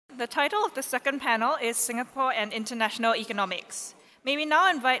The title of the second panel is Singapore and International Economics. May we now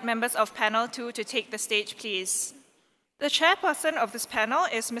invite members of panel 2 to take the stage, please. The chairperson of this panel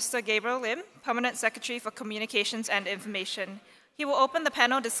is Mr. Gabriel Lim, Permanent Secretary for Communications and Information. He will open the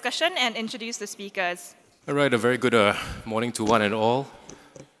panel discussion and introduce the speakers. All right, a very good morning to one and all.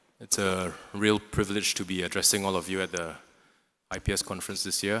 It's a real privilege to be addressing all of you at the IPS conference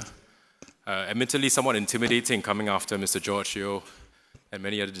this year. Admittedly, somewhat intimidating coming after Mr. George Yeo and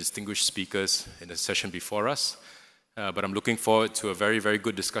many other distinguished speakers in the session before us. But I'm looking forward to a very, very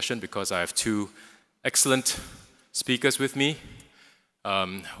good discussion because I have two excellent speakers with me,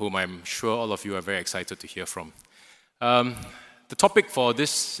 whom I'm sure all of you are very excited to hear from. The topic for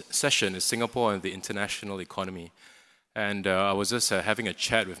this session is Singapore and the international economy. And I was just having a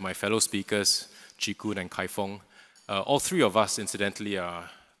chat with my fellow speakers, Chee Koon and Kai Fong. All three of us, incidentally, are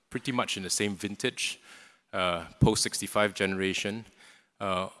pretty much in the same vintage, post-65 generation.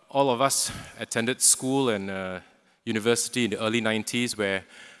 All of us attended school and university in the early 90s, where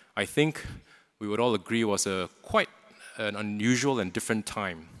I think we would all agree was quite an unusual and different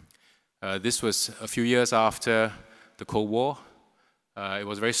time. This was a few years after the Cold War. It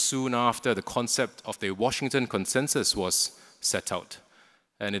was very soon after the concept of the Washington Consensus was set out.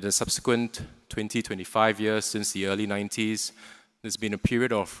 And in the subsequent 20-25 years since the early 90s, there's been a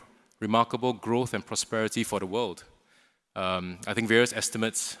period of remarkable growth and prosperity for the world. I think various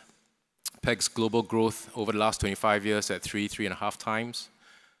estimates pegs global growth over the last 25 years at 3.5 times.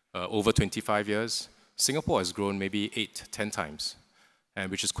 Over 25 years, Singapore has grown maybe 8-10 times, and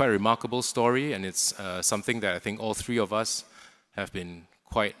which is quite a remarkable story, and it's something that I think all three of us have been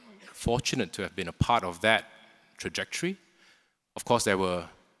quite fortunate to have been a part of that trajectory. Of course, there were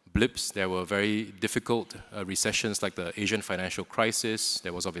blips, there were very difficult recessions like the Asian financial crisis,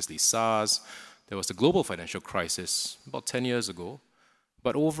 there was obviously SARS, there was the global financial crisis about 10 years ago.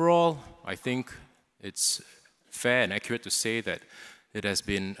 But overall, I think it's fair and accurate to say that it has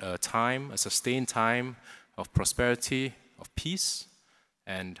been a time, a sustained time of prosperity, of peace,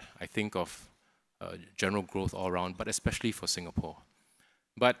 and I think of general growth all around, but especially for Singapore.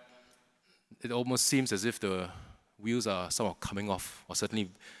 But it almost seems as if the wheels are somehow coming off, or certainly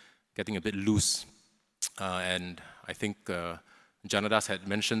getting a bit loose. And I think Janadas had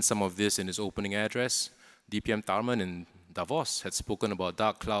mentioned some of this in his opening address. DPM Tharman in Davos had spoken about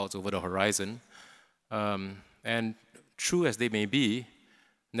dark clouds over the horizon. And true as they may be,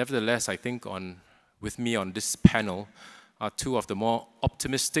 nevertheless, I think with me on this panel are two of the more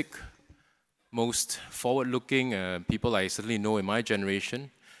optimistic, most forward-looking people I certainly know in my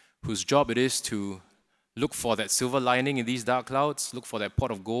generation, whose job it is to look for that silver lining in these dark clouds, look for that pot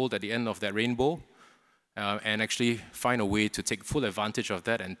of gold at the end of that rainbow, and actually find a way to take full advantage of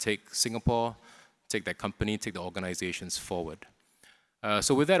that and take Singapore, take that company, take the organizations forward.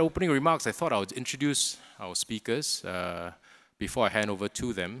 So with that opening remarks, I thought I would introduce our speakers before I hand over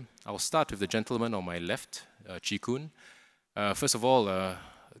to them. I'll start with the gentleman on my left, Chee Koon. First of all,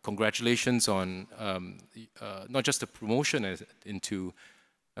 congratulations on not just the promotion into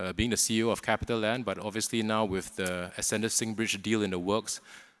being the CEO of CapitaLand, but obviously now with the Ascendas Singbridge deal in the works,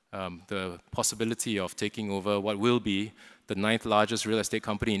 the possibility of taking over what will be the 9th largest real estate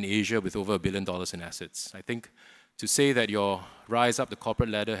company in Asia with over $1 billion in assets. I think to say that your rise up the corporate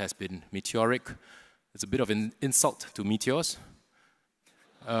ladder has been meteoric, it's a bit of an insult to meteors.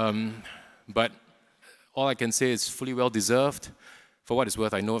 But all I can say is fully well deserved. For what it's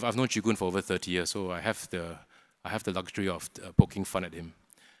worth, I've known Chee Koon for over 30 years, so I have the luxury of poking fun at him.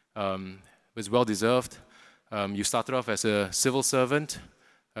 It's well deserved. You started off as a civil servant,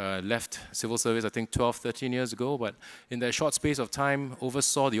 left civil service I think 12, 13 years ago, but in that short space of time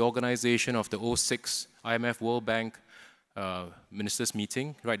oversaw the organization of the 06 IMF World Bank ministers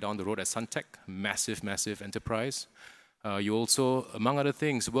meeting right down the road at Suntec, massive, massive enterprise. You also, among other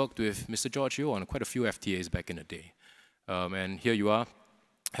things, worked with Mr. George Yeo on quite a few FTAs back in the day. And here you are,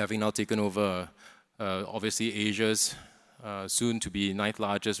 having now taken over, obviously, Asia's soon-to-be 9th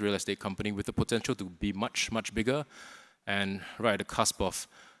largest real estate company with the potential to be much, much bigger, and right at the cusp of,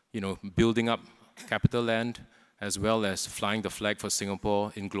 building up CapitaLand as well as flying the flag for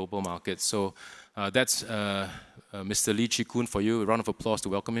Singapore in global markets. So that's Mr. Lee Chee Koon for you. A round of applause to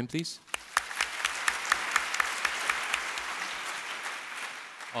welcome him, please.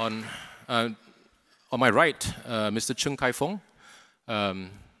 On my right, Mr. Cheung Kai Fong,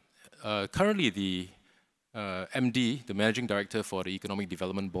 currently the MD, the Managing Director for the Economic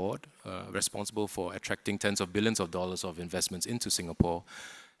Development Board, responsible for attracting tens of billions of dollars of investments into Singapore.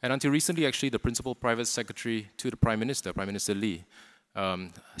 And until recently, actually, the Principal Private Secretary to the Prime Minister Lee.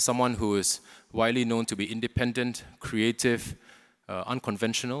 Someone who is widely known to be independent, creative,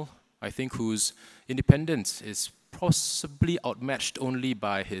 unconventional, I think, whose independence is possibly outmatched only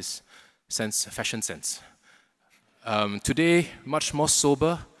by his fashion sense. Today, much more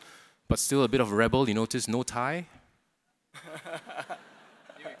sober, but still a bit of a rebel. You notice no tie.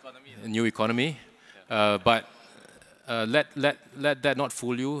 New economy. But let that not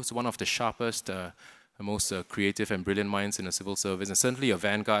fool you. It's one of the sharpest, most creative and brilliant minds in the civil service, and certainly a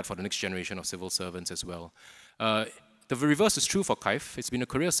vanguard for the next generation of civil servants as well. The reverse is true for Kaif. He's been a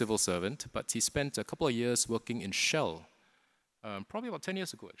career civil servant, but he spent a couple of years working in Shell, probably about 10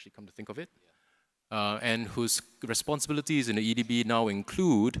 years ago, actually, come to think of it, and whose responsibilities in the EDB now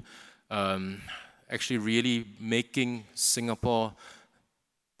include actually really making Singapore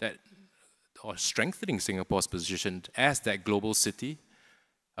or strengthening Singapore's position as that global city,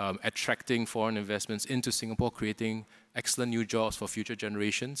 attracting foreign investments into Singapore, creating excellent new jobs for future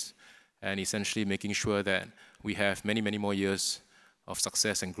generations, and essentially making sure that we have many, many more years of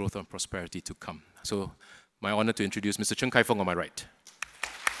success and growth and prosperity to come. So, my honor to introduce Mr. Cheung Kai Fong on my right.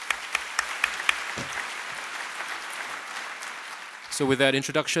 So with that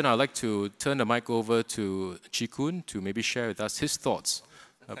introduction, I'd like to turn the mic over to Chee Koon to maybe share with us his thoughts.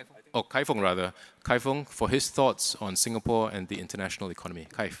 Kai Fong rather. Kai Fong for his thoughts on Singapore and the international economy.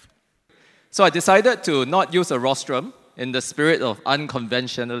 Kaif. So I decided to not use a rostrum in the spirit of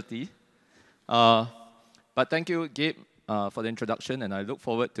unconventionality. But thank you, Gabe, for the introduction, and I look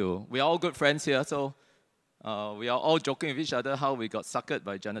forward to... We're all good friends here, so we are all joking with each other how we got suckered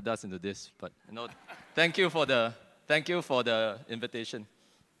by Janadas into this. But you know, thank you for the invitation.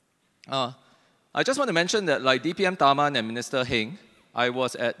 I just want to mention that, like DPM Tharman and Minister Heng, I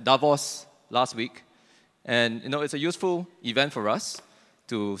was at Davos last week, and you know, it's a useful event for us.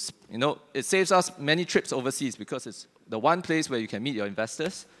 It saves us many trips overseas because it's the one place where you can meet your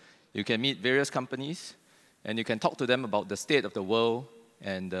investors, you can meet various companies, and you can talk to them about the state of the world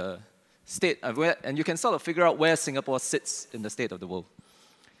and the state of and you can sort of figure out where Singapore sits in the state of the world.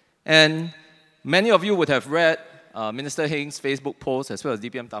 And many of you would have read Minister Heng's Facebook post as well as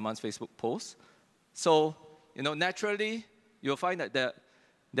DPM Tharman's Facebook post. So, you know, naturally, you'll find that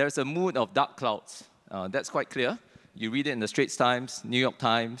there's a mood of dark clouds. That's quite clear. You read it in the Straits Times, New York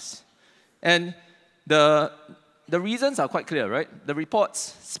Times. And the reasons are quite clear, right? The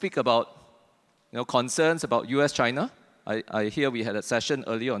reports speak about concerns about US-China. I hear we had a session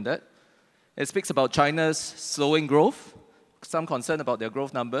earlier on that. It speaks about China's slowing growth, some concern about their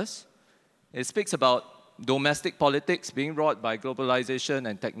growth numbers. It speaks about domestic politics being wrought by globalization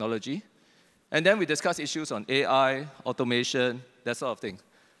and technology. And then we discuss issues on AI, automation, that sort of thing.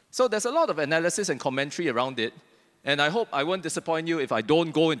 So there's a lot of analysis and commentary around it. And I hope I won't disappoint you if I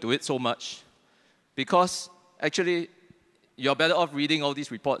don't go into it so much, because actually, you're better off reading all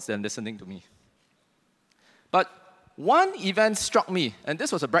these reports than listening to me. But one event struck me, and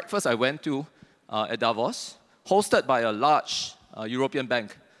this was a breakfast I went to at Davos, hosted by a large European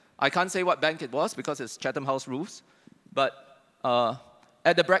bank. I can't say what bank it was because it's Chatham House rules, but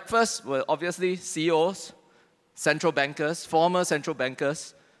at the breakfast were obviously CEOs, central bankers, former central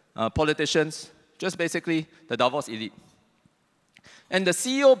bankers, politicians, just basically the Davos elite. And the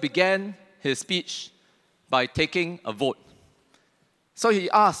CEO began his speech by taking a vote. So he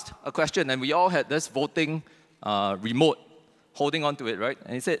asked a question, and we all had this voting remote holding on to it, right?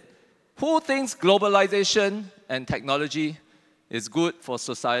 And he said, who thinks globalization and technology is good for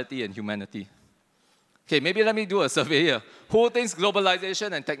society and humanity? Okay, maybe let me do a survey here. Who thinks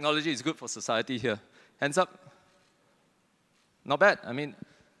globalization and technology is good for society here? Hands up. Not bad. I mean,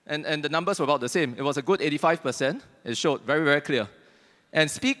 and the numbers were about the same. It was a good 85%. It showed very, very clear. And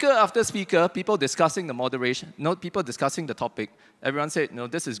speaker after speaker, people discussing the moderation, people discussing the topic. Everyone said,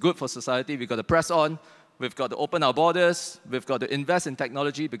 this is good for society. We've got to press on. We've got to open our borders. We've got to invest in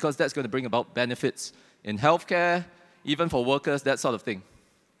technology because that's going to bring about benefits in healthcare, even for workers, that sort of thing.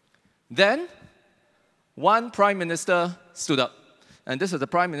 Then, one prime minister stood up. And this is the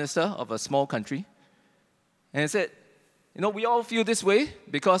prime minister of a small country. And he said, we all feel this way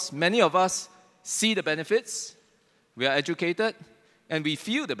because many of us see the benefits. We are educated. And we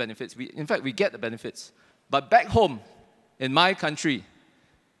feel the benefits. In fact, we get the benefits. But back home, in my country,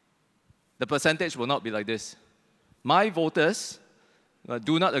 the percentage will not be like this. My voters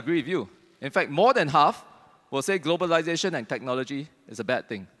do not agree with you. In fact, more than half will say globalization and technology is a bad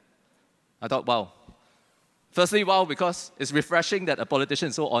thing. I thought, wow. Firstly, wow, because it's refreshing that a politician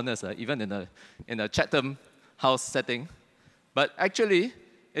is so honest, even in a Chatham House setting. But actually,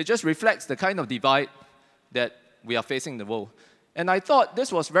 it just reflects the kind of divide that we are facing in the world. And I thought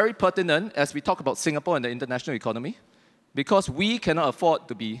this was very pertinent as we talk about Singapore and the international economy, because we cannot afford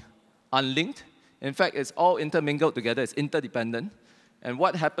to be unlinked In fact, it's all intermingled together, it's interdependent. And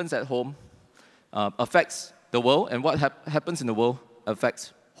what happens at home affects the world, and what happens in the world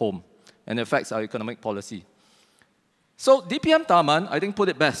affects home, and affects our economic policy. So DPM Tharman, I think, put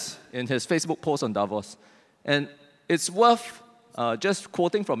it best in his Facebook post on Davos. And it's worth just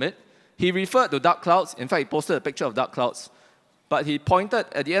quoting from it. He referred to dark clouds. In fact, he posted a picture of dark clouds. But he pointed,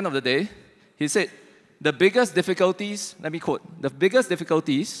 at the end of the day, he said, the biggest difficulties, let me quote, the biggest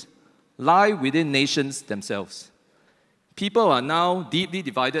difficulties lie within nations themselves. People are now deeply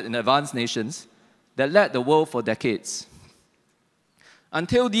divided in advanced nations that led the world for decades.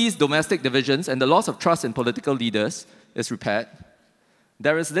 Until these domestic divisions and the loss of trust in political leaders is repaired,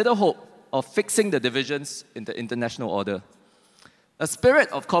 there is little hope of fixing the divisions in the international order. A spirit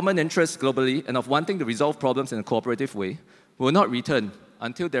of common interest globally and of wanting to resolve problems in a cooperative way will not return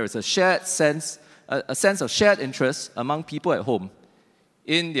until there is a sense of shared interest among people at home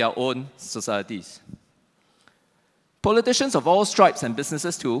in their own societies. Politicians of all stripes and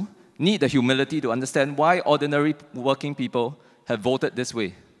businesses too need the humility to understand why ordinary working people have voted this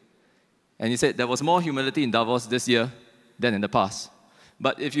way. And he said there was more humility in Davos this year than in the past.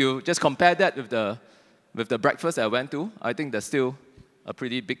 But if you just compare that with the breakfast I went to, I think there's still a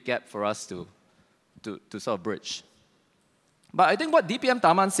pretty big gap for us to sort of bridge. But I think what DPM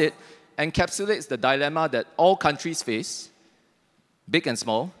Tharman said encapsulates the dilemma that all countries face, big and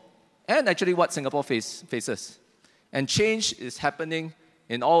small, and actually what Singapore faces. And change is happening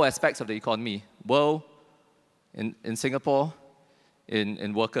in all aspects of the economy, world, in Singapore,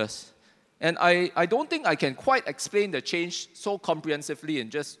 in workers. And I don't think I can quite explain the change so comprehensively in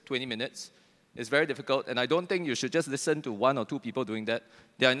just 20 minutes. It's very difficult, and I don't think you should just listen to one or two people doing that.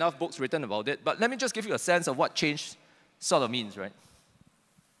 There are enough books written about it, but let me just give you a sense of what change sort of means, right?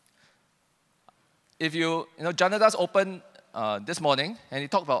 If Janadas opened this morning, and he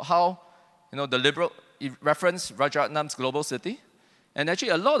talked about how, the liberal, he referenced Rajaratnam's Global City, and actually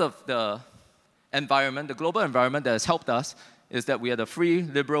a lot of the environment, the global environment that has helped us is that we are the free,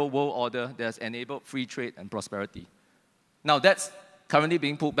 liberal world order that has enabled free trade and prosperity. Now that's currently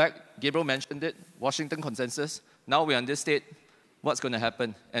being pulled back. Gabriel mentioned it, Washington Consensus. Now we're in this state, what's going to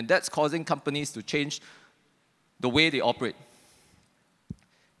happen? And that's causing companies to change the way they operate.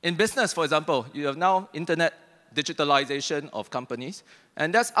 In business, for example, you have now internet digitalization of companies,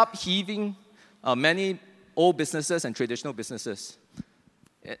 and that's upheaving many old businesses and traditional businesses.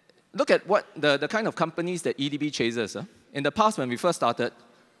 Look at what the kind of companies that EDB chases. In the past, when we first started,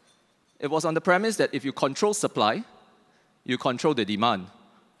 it was on the premise that if you control supply, you control the demand.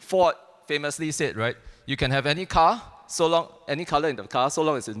 Ford famously said, right, you can have any car, so long, any color in the car, so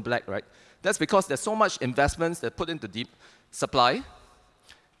long as it's in black, right? That's because there's so much investments that put into deep supply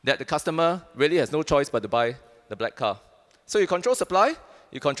that the customer really has no choice but to buy the black car. So you control supply,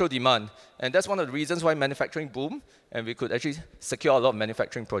 you control demand. And that's one of the reasons why manufacturing boomed, and we could actually secure a lot of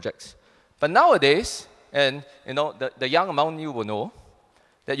manufacturing projects. But nowadays, and the young among you will know,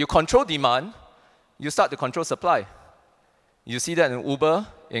 that you control demand, you start to control supply. You see that in Uber,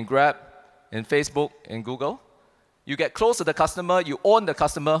 in Grab, in Facebook, in Google. You get close to the customer, you own the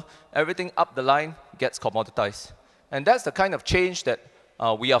customer, everything up the line gets commoditized. And that's the kind of change that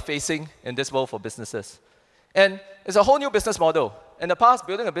we are facing in this world for businesses. And it's a whole new business model. In the past,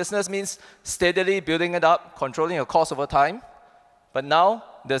 building a business means steadily building it up, controlling your cost over time. But now,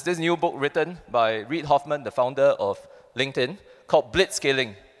 there's this new book written by Reid Hoffman, the founder of LinkedIn, called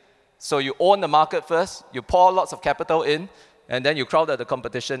Blitzscaling. So you own the market first, you pour lots of capital in, and then you crowd out the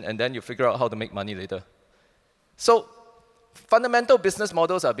competition, and then you figure out how to make money later. So fundamental business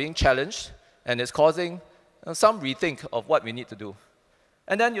models are being challenged, and it's causing some rethink of what we need to do.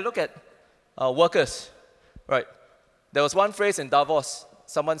 And then you look at workers, right? There was one phrase in Davos,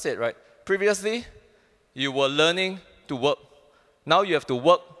 someone said, right? Previously, you were learning to work. Now you have to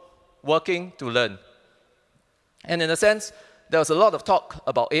work, working to learn. And in a sense, there was a lot of talk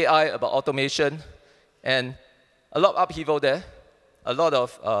about AI, about automation, and a lot of upheaval there, a lot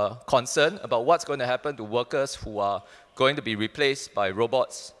of concern about what's going to happen to workers who are going to be replaced by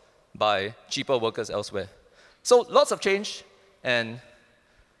robots, by cheaper workers elsewhere. So lots of change, and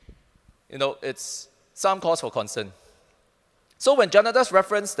it's some cause for concern. So when Janadas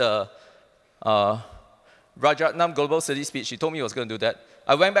referenced the Rajaratnam Global City speech, he told me he was going to do that.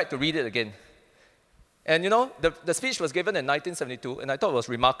 I went back to read it again. And the speech was given in 1972, and I thought it was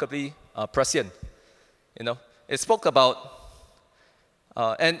remarkably prescient. It spoke about,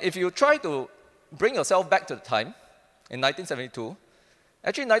 and if you try to bring yourself back to the time, in 1972,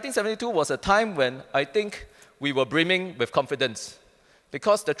 actually 1972 was a time when I think we were brimming with confidence.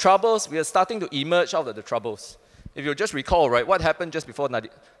 Because the troubles, we are starting to emerge out of the troubles. If you just recall, right, what happened just before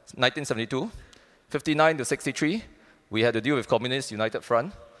 1972? 59 to 63, we had to deal with Communist United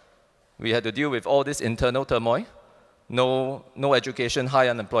Front. We had to deal with all this internal turmoil, no education, high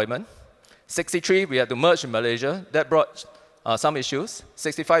unemployment. 63, we had to merge in Malaysia. That brought some issues.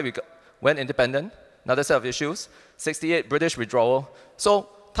 65, we went independent, another set of issues. 68, British withdrawal. So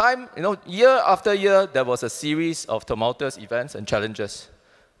time, year after year, there was a series of tumultuous events and challenges.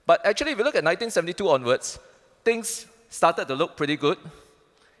 But actually, if you look at 1972 onwards, things started to look pretty good.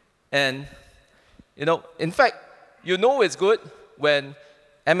 And, in fact, it's good when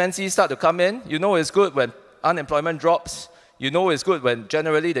MNCs start to come in. It's good when unemployment drops. It's good when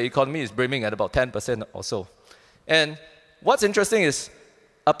generally the economy is brimming at about 10% or so. And what's interesting is,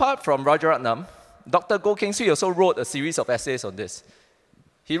 apart from Rajaratnam, Dr. Goh Keng Swee also wrote a series of essays on this.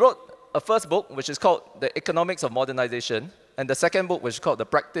 He wrote a first book, which is called The Economics of Modernization, and the second book, which is called The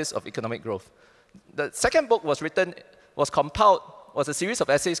Practice of Economic Growth. The second book was a series of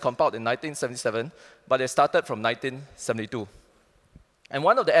essays compiled in 1977, but it started from 1972. And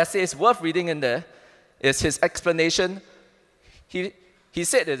one of the essays worth reading in there is his explanation. He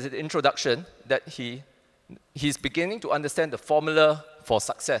said in the introduction that he's beginning to understand the formula for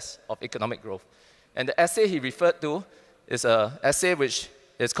success of economic growth. And the essay he referred to is an essay which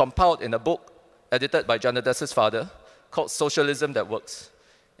is compiled in a book edited by Janata Das's father called Socialism That Works.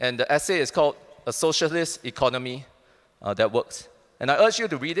 And the essay is called A Socialist Economy That Works. And I urge you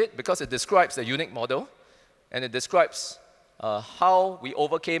to read it because it describes the unique model and it describes how we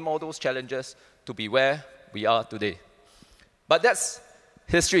overcame all those challenges to be where we are today. But that's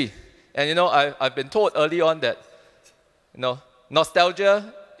history. And I've been told early on that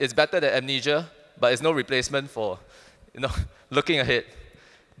nostalgia is better than amnesia, but it's no replacement for looking ahead.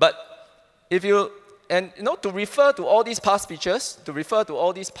 But to refer to all these past features, to refer to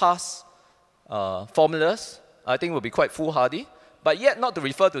all these past formulas, I think will be quite foolhardy. But yet not to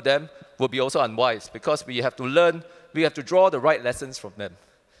refer to them will be also unwise because we have to learn, we have to draw the right lessons from them.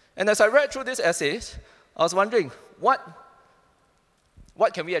 And as I read through these essays, I was wondering, what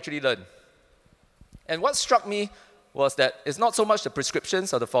can we actually learn? And what struck me was that it's not so much the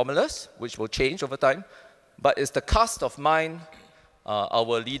prescriptions or the formulas, which will change over time, but it's the cast of mind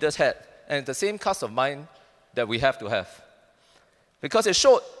our leaders had, and the same cast of mind that we have to have. Because it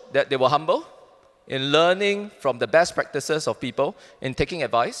showed that they were humble in learning from the best practices of people, in taking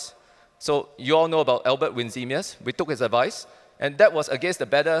advice. So you all know about Albert Winzemius. We took his advice, and that was against the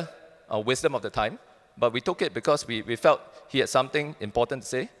better wisdom of the time, but we took it because we felt he had something important to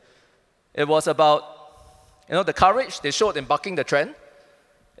say. It was about the courage they showed in bucking the trend.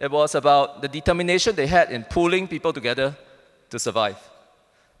 It was about the determination they had in pulling people together to survive.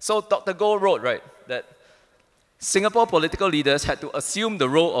 So Dr. Goh wrote, that Singapore political leaders had to assume the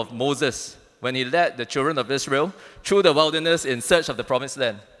role of Moses when he led the children of Israel through the wilderness in search of the promised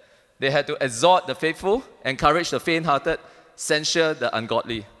land. They had to exhort the faithful, encourage the faint-hearted, censure the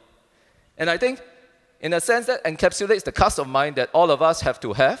ungodly. And I think, in a sense, that encapsulates the cast of mind that all of us have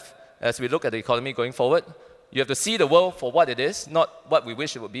to have as we look at the economy going forward. You have to see the world for what it is, not what we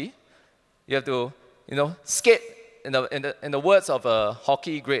wish it would be. You have to, skate, in the words of a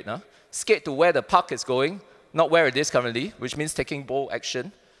hockey great, skate to where the puck is going, not where it is currently, which means taking bold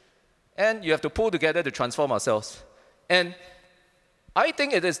action. And you have to pull together to transform ourselves. And I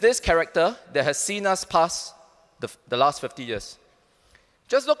think it is this character that has seen us pass the last 50 years.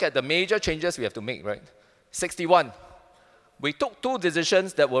 Just look at the major changes we have to make, 61. We took two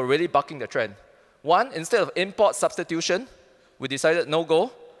decisions that were really bucking the trend. One, instead of import substitution, we decided no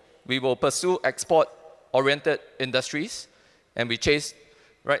go. We will pursue export-oriented industries, and we chased,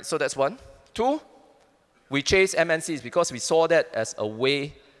 so that's one. Two, we chased MNCs because we saw that as a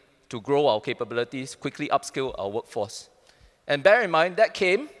way to grow our capabilities, quickly upskill our workforce. And bear in mind, that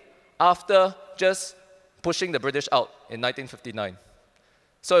came after just pushing the British out in 1959.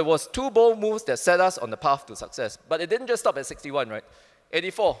 So it was two bold moves that set us on the path to success. But it didn't just stop at 61,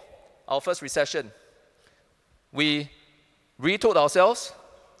 84, our first recession. We retooled ourselves,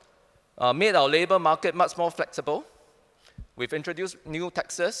 made our labor market much more flexible. We've introduced new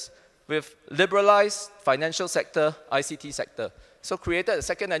taxes. We've liberalized financial sector, ICT sector. So created a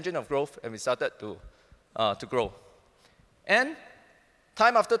second engine of growth, and we started to grow. And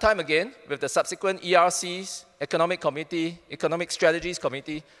time after time again, with the subsequent ERCs, Economic Committee, Economic Strategies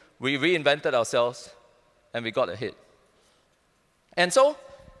Committee, we reinvented ourselves, and we got ahead. And so,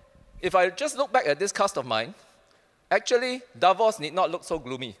 if I just look back at this cast of mind, actually, Davos need not look so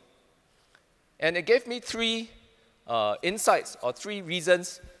gloomy. And it gave me three insights or three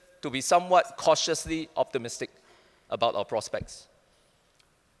reasons to be somewhat cautiously optimistic about our prospects.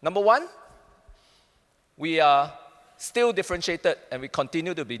 Number one, we are still differentiated and we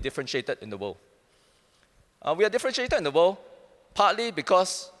continue to be differentiated in the world. We are differentiated in the world partly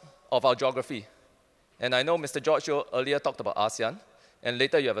because of our geography. And I know Mr. George Yeo earlier talked about ASEAN, and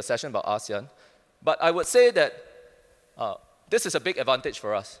later you have a session about ASEAN. But I would say that this is a big advantage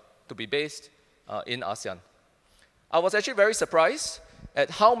for us to be based in ASEAN. I was actually very surprised at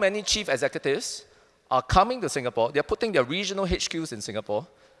how many chief executives are coming to Singapore. They're putting their regional HQs in Singapore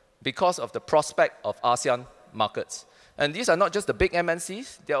because of the prospect of ASEAN markets. And these are not just the big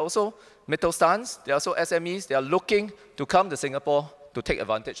MNCs, they are also Mittelstands, they are also SMEs. They are looking to come to Singapore to take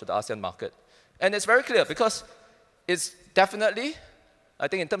advantage of the ASEAN market. And it's very clear because it's definitely, I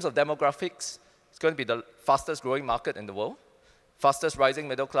think in terms of demographics, it's going to be the fastest growing market in the world, fastest rising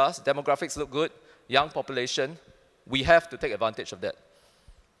middle class, demographics look good, young population. We have to take advantage of that.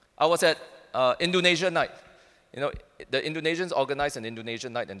 I was at Indonesia night. You know, the Indonesians organized an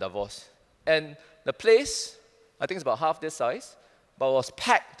Indonesian night in Davos. And the place, I think it's about half this size, but was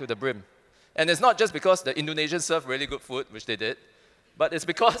packed to the brim. And it's not just because the Indonesians serve really good food, which they did, but it's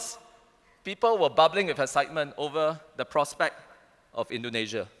because people were bubbling with excitement over the prospect of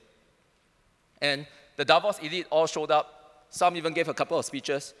Indonesia. And the Davos elite all showed up. Some even gave a couple of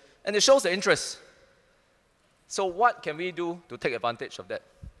speeches. And it shows the interest. So what can we do to take advantage of that?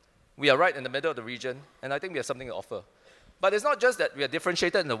 We are right in the middle of the region, and I think we have something to offer. But it's not just that we are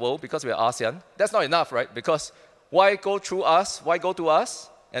differentiated in the world because we are ASEAN. That's not enough, right? Because why go through us, why go to us,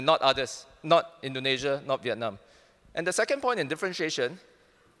 and not others, not Indonesia, not Vietnam? And the second point in differentiation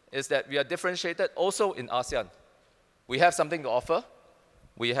is that we are differentiated also in ASEAN. We have something to offer.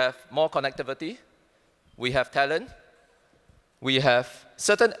 We have more connectivity. We have talent. We have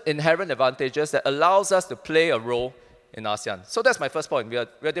certain inherent advantages that allows us to play a role in ASEAN. So that's my first point. We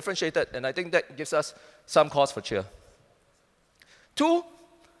are differentiated, and I think that gives us some cause for cheer. Two,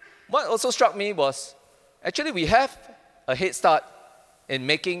 what also struck me was, actually we have a head start in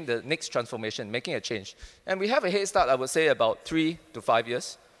making the next transformation, making a change. And we have a head start, I would say, about 3 to 5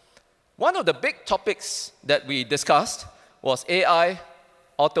 years. One of the big topics that we discussed was AI,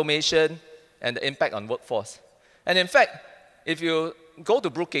 automation, and the impact on workforce. And in fact, if you go to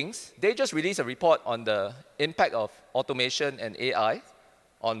Brookings, they just released a report on the impact of automation and AI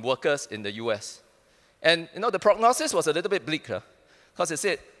on workers in the US. And you know, the prognosis was a little bit bleak, because it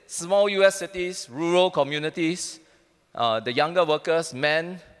said small US cities, rural communities, the younger workers,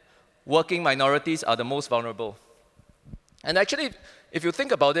 men, working minorities are the most vulnerable. And actually, if you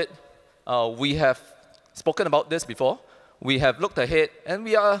think about it, we have spoken about this before. We have looked ahead, and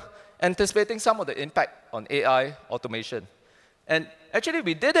we are anticipating some of the impact on AI automation. And actually,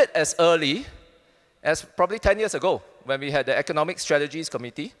 we did it as early as probably 10 years ago when we had the Economic Strategies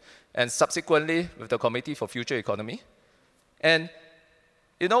Committee and subsequently with the Committee for Future Economy. And,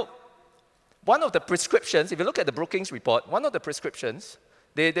 you know, one of the prescriptions, if you look at the Brookings report, one of the prescriptions,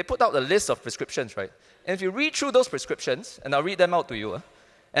 they put out a list of prescriptions, right? And if you read through those prescriptions, and I'll read them out to you,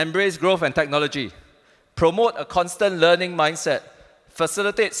 embrace growth and technology, promote a constant learning mindset,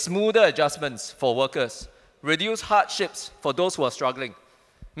 facilitate smoother adjustments for workers, reduce hardships for those who are struggling,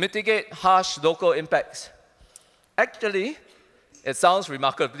 mitigate harsh local impacts. Actually, it sounds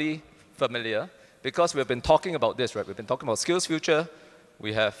remarkably familiar because we've been talking about this, right? We've been talking about Skills Future.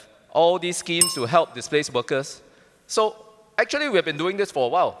 We have all these schemes to help displaced workers. So actually, we've been doing this for a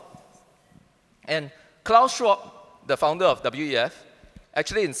while. And Klaus Schwab, the founder of WEF,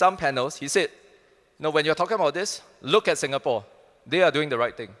 actually in some panels, he said, you know, when you're talking about this, look at Singapore. They are doing the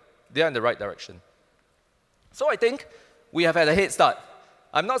right thing. They are in the right direction. So I think we have had a head start.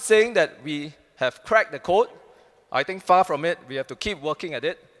 I'm not saying that we have cracked the code. I think far from it. We have to keep working at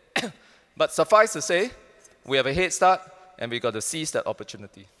it. But suffice to say, we have a head start, and we've got to seize that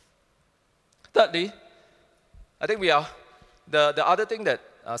opportunity. Thirdly, I think we are, the other thing that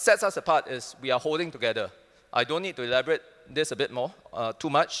sets us apart is we are holding together. I don't need to elaborate this a bit more, too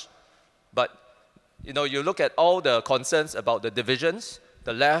much, but you know, you look at all the concerns about the divisions,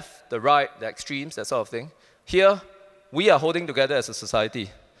 the left, the right, the extremes, that sort of thing. Here, we are holding together as a society.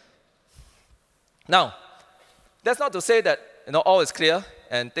 Now, that's not to say that you know, all is clear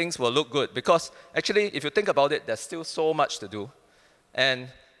and things will look good, because actually, if you think about it, there's still so much to do. And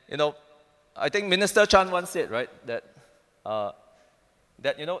you know, I think Minister Chan once said, right, that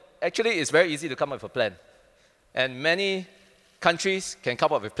you know, actually it's very easy to come up with a plan. And many countries can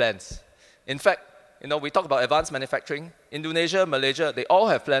come up with plans. In fact, you know, we talk about advanced manufacturing. Indonesia, Malaysia, they all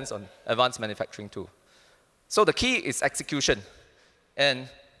have plans on advanced manufacturing too. So the key is execution. And,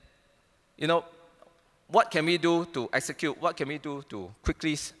 you know, what can we do to execute? What can we do to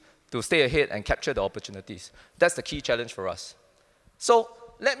quickly to stay ahead and capture the opportunities? That's the key challenge for us. So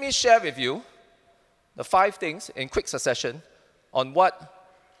let me share with you the 5 things in quick succession on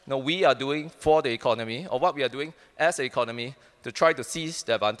what we are doing for the economy, or what we are doing as an economy to try to seize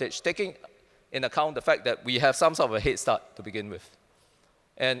the advantage, taking in account the fact that we have some sort of a head start to begin with.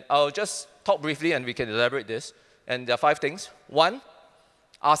 And I'll just talk briefly and we can elaborate this. And there are 5 things. 1,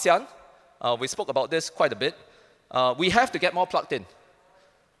 ASEAN. We spoke about this quite a bit. We have to get more plugged in.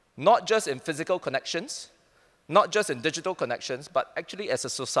 Not just in physical connections, not just in digital connections, but actually as a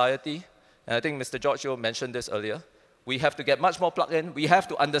society. And I think Mr. George Yeo mentioned this earlier. We have to get much more plugged in. We have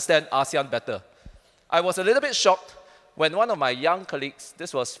to understand ASEAN better. I was a little bit shocked when one of my young colleagues,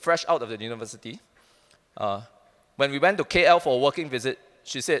 this was fresh out of the university, when we went to KL for a working visit,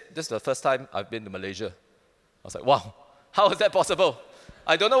 she said, this is the first time I've been to Malaysia. I was like, wow, how is that possible?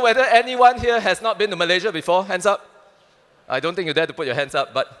 I don't know whether anyone here has not been to Malaysia before. Hands up. I don't think you dare to put your hands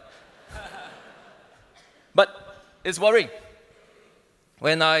up, but it's worrying.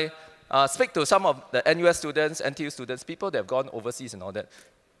 When I speak to some of the NUS students, NTU students, people that have gone overseas and all that,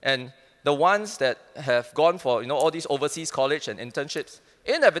 and the ones that have gone for all these overseas college and internships,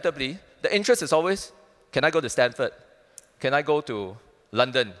 inevitably, the interest is always, can I go to Stanford? Can I go to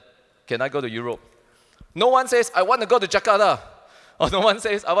London? Can I go to Europe? No one says, I want to go to Jakarta. Or no one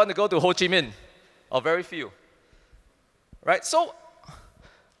says, I want to go to Ho Chi Minh. Or very few. Right? So,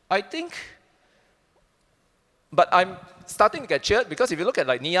 I think, but I'm starting to get cheered because if you look at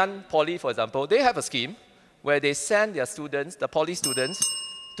like Ngee Poly, for example, they have a scheme where they send their students, the poly students,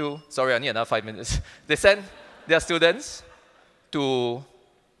 to, sorry, I need another 5 minutes. They send their students to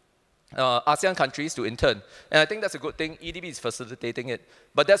ASEAN countries to intern. And I think that's a good thing. EDB is facilitating it.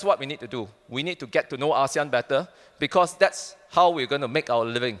 But that's what we need to do. We need to get to know ASEAN better because that's how we're going to make our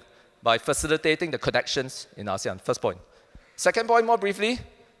living, by facilitating the connections in ASEAN. First point. Second point, more briefly,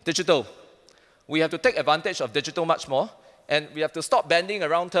 digital. We have to take advantage of digital much more. And we have to stop banding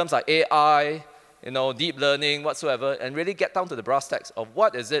around terms like AI, deep learning, whatsoever, and really get down to the brass tacks of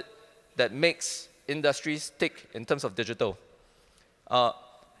what is it that makes industries tick in terms of digital.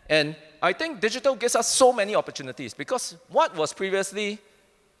 And I think digital gives us so many opportunities because what was previously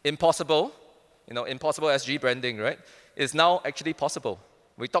impossible, impossible SG branding, right, is now actually possible.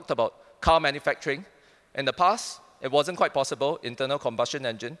 We talked about car manufacturing. In the past, it wasn't quite possible, internal combustion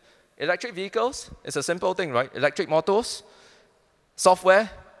engine. Electric vehicles, it's a simple thing, right? Electric motors,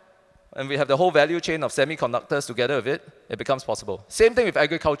 software, and we have the whole value chain of semiconductors together with it, it becomes possible. Same thing with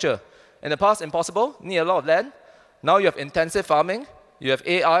agriculture. In the past, impossible, need a lot of land. Now you have intensive farming, you have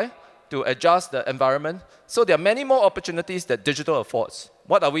AI to adjust the environment. So there are many more opportunities that digital affords.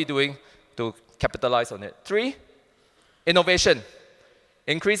 What are we doing to capitalize on it? 3, innovation.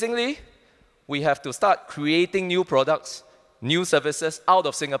 Increasingly, we have to start creating new products, new services out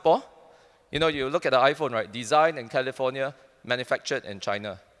of Singapore. You look at the iPhone, right? Designed in California, manufactured in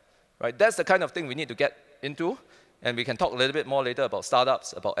China. Right? That's the kind of thing we need to get into, and we can talk a little bit more later about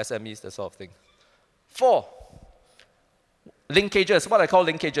startups, about SMEs, that sort of thing. 4, linkages, what I call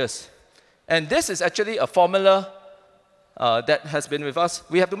linkages. And this is actually a formula that has been with us.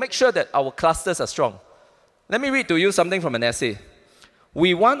 We have to make sure that our clusters are strong. Let me read to you something from an essay.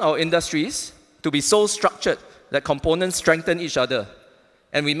 We want our industries to be so structured that components strengthen each other,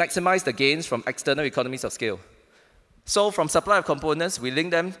 and we maximize the gains from external economies of scale. So from supply of components, we link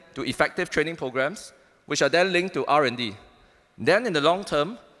them to effective training programs, which are then linked to R&D. Then in the long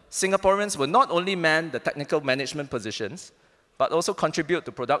term, Singaporeans will not only man the technical management positions, but also contribute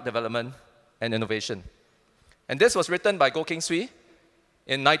to product development and innovation. And this was written by Goh Keng Swee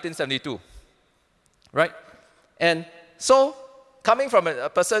in 1972, right? And so, coming from a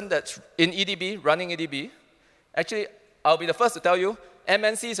person that's in EDB, running EDB, actually, I'll be the first to tell you,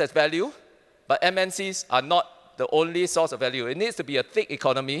 MNCs has value, but MNCs are not the only source of value. It needs to be a thick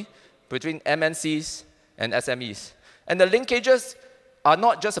economy between MNCs and SMEs. And the linkages are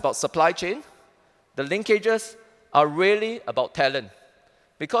not just about supply chain. The linkages are really about talent.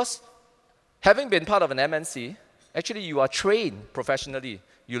 Because having been part of an MNC, actually you are trained professionally.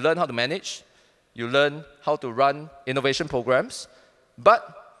 You learn how to manage. You learn how to run innovation programs. But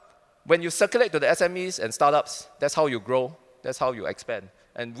when you circulate to the SMEs and startups, that's how you grow. That's how you expand.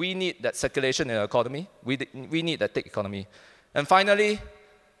 And we need that circulation in our economy. We need that tech economy. And finally,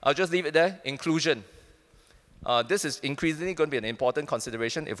 I'll just leave it there, inclusion. This is increasingly going to be an important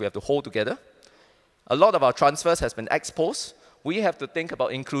consideration if we have to hold together. A lot of our transfers has been ex-post. We have to think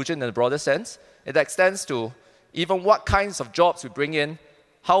about inclusion in a broader sense. It extends to even what kinds of jobs we bring in,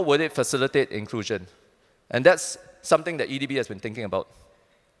 how would it facilitate inclusion? And that's something that EDB has been thinking about.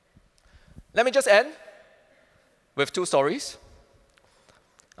 Let me just end with 2 stories.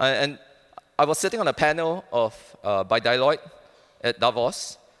 And I was sitting on a panel by Deloitte at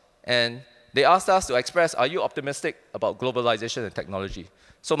Davos, and they asked us to express, are you optimistic about globalization and technology?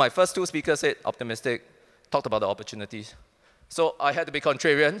 So my first two speakers said optimistic, talked about the opportunities. So I had to be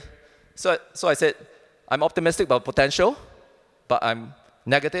contrarian. So I said, I'm optimistic about potential, but I'm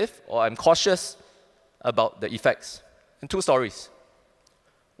negative or I'm cautious about the effects. And two stories.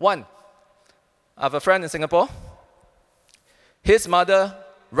 One, I have a friend in Singapore. His mother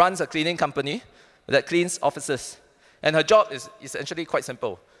runs a cleaning company that cleans offices. And her job is essentially quite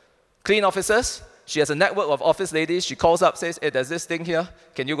simple. Clean offices. She has a network of office ladies. She calls up, says, hey, there's this thing here.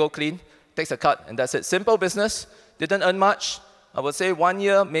 Can you go clean? Takes a cut, and that's it. Simple business. Didn't earn much. I would say 1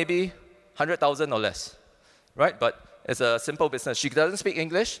 year, maybe 100,000 or less. Right? But it's a simple business. She doesn't speak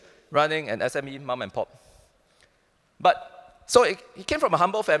English, running an SME mom and pop. But, so he came from a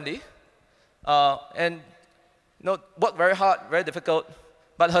humble family, and worked very hard, very difficult.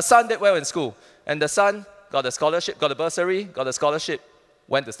 But her son did well in school. And the son got a scholarship, got a bursary, got a scholarship,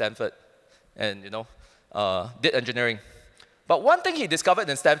 went to Stanford, and did engineering. But one thing he discovered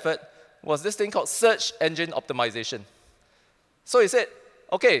in Stanford was this thing called search engine optimization. So he said,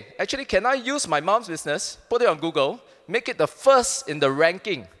 okay, actually, can I use my mom's business, put it on Google, make it the first in the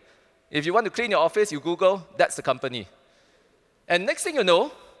ranking? If you want to clean your office, you Google, that's the company. And next thing you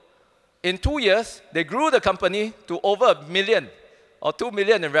know, in 2 years, they grew the company to over 1 million or 2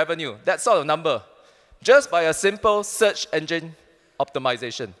 million in revenue, that sort of number, just by a simple search engine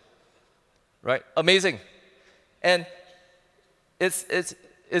optimization. Right? Amazing. And it's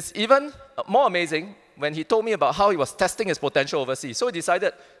even more amazing when he told me about how he was testing his potential overseas. So he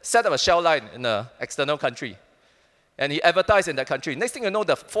decided to set up a shell line in an external country. And he advertised in that country. Next thing you know,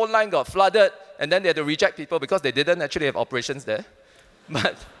 the phone line got flooded, and then they had to reject people because they didn't actually have operations there.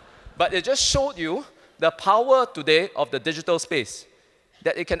 But it just showed you the power today of the digital space,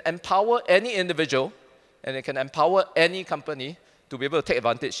 that it can empower any individual, and it can empower any company to be able to take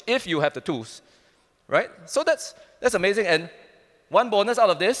advantage if you have the tools, right? So that's amazing. And one bonus out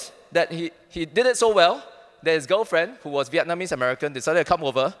of this, that he did it so well that his girlfriend, who was Vietnamese American, decided to come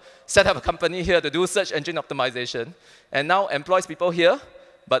over, set up a company here to do search engine optimization, and now employs people here,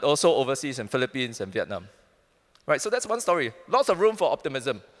 but also overseas in Philippines and Vietnam. Right, so that's one story. Lots of room for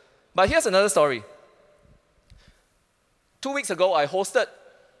optimism. But here's another story. 2 weeks ago, I hosted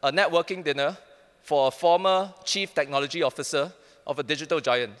a networking dinner for a former chief technology officer of a digital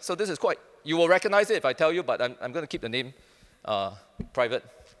giant. So this is quite, you will recognize it if I tell you, but I'm going to keep the name private.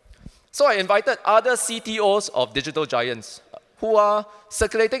 So I invited other CTOs of digital giants who are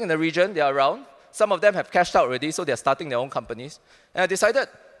circulating in the region, they are around. Some of them have cashed out already, so they're starting their own companies. And I decided,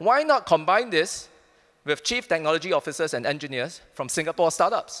 why not combine this with chief technology officers and engineers from Singapore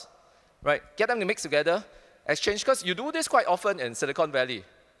startups, right? Get them to mix together, exchange, because you do this quite often in Silicon Valley,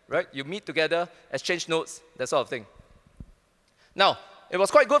 right? You meet together, exchange notes, that sort of thing. Now, it was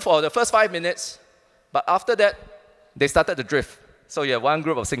quite good for the first 5 minutes, but after that, they started to drift. So you have one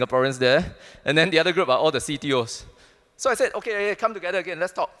group of Singaporeans there, and then the other group are all the CTOs. So I said, okay, come together again,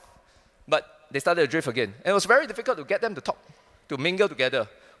 let's talk. But they started to drift again. And it was very difficult to get them to talk, to mingle together,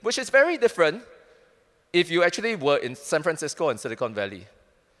 which is very different if you actually were in San Francisco and Silicon Valley.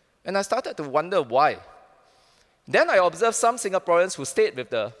 And I started to wonder why. Then I observed some Singaporeans who stayed with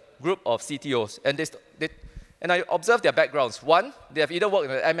the group of CTOs, and I observed their backgrounds. One, they have either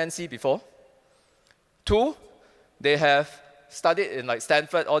worked in an MNC before. Two, they have studied in like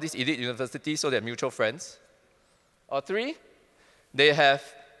Stanford, all these elite universities, so they're mutual friends. Or three, they have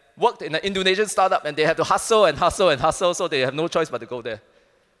worked in an Indonesian startup and they have to hustle and hustle and hustle, so they have no choice but to go there.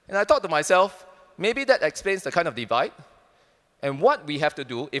 And I thought to myself, maybe that explains the kind of divide. And what we have to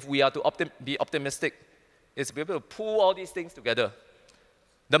do, if we are to be optimistic, is to be able to pull all these things together.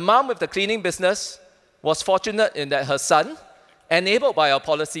 The mom with the cleaning business was fortunate in that her son, enabled by our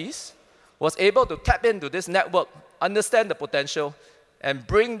policies, was able to tap into this network, understand the potential, and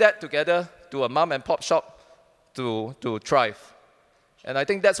bring that together to a mom and pop shop to thrive. And I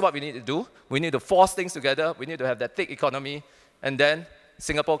think that's what we need to do. We need to force things together. We need to have that thick economy, and then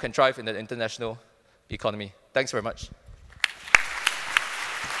Singapore can thrive in the international economy. Thanks very much.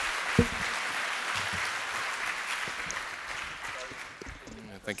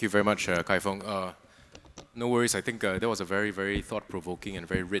 Thank you very much, Kai Fong. No worries, I think that was a very, very thought-provoking and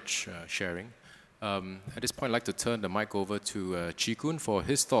very rich sharing. At this point, I'd like to turn the mic over to Chee Koon for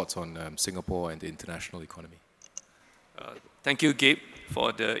his thoughts on Singapore and the international economy. Thank you, Gabe,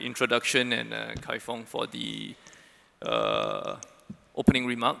 for the introduction, and Kai Fong for the opening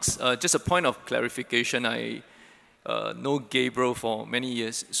remarks. Just a point of clarification, I know Gabriel for many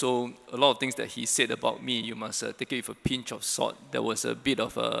years, so a lot of things that he said about me, you must take it with a pinch of salt. There was a bit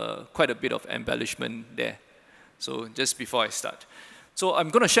of quite a bit of embellishment there. So just before I start. So I'm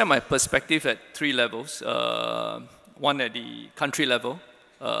going to share my perspective at 3 levels. One at the country level,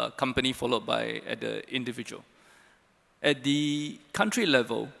 company followed by at the individual. At the country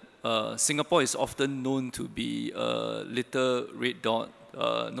level, Singapore is often known to be a little red dot,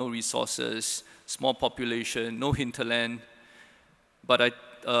 no resources, small population, no hinterland. But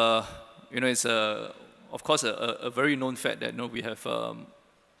it's of course a very known fact that we have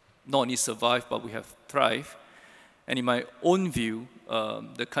not only survived but we have thrived. And in my own view,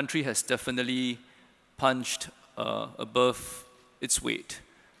 the country has definitely punched above its weight.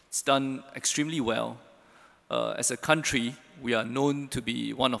 It's done extremely well. As a country, we are known to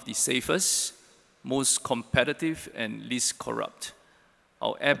be one of the safest, most competitive, and least corrupt.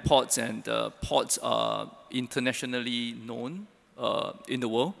 Our airports and ports are internationally known in the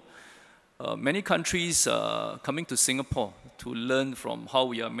world. Many countries are coming to Singapore to learn from how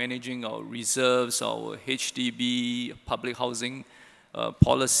we are managing our reserves, our HDB, public housing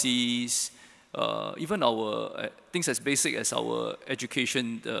policies, even our things as basic as our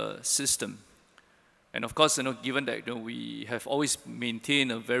education system. And of course, given that we have always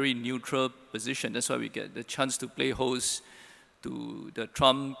maintained a very neutral position, that's why we get the chance to play host to the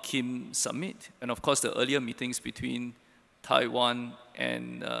Trump-Kim summit, and of course the earlier meetings between Taiwan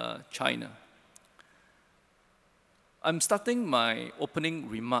and China. I'm starting my opening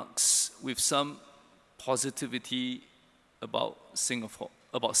remarks with some positivity about Singapore,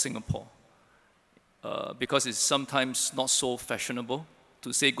 because it's sometimes not so fashionable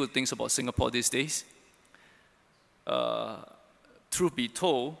to say good things about Singapore these days. Truth be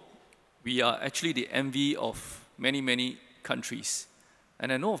told, we are actually the envy of many, many countries.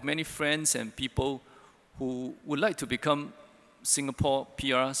 And I know of many friends and people who would like to become Singapore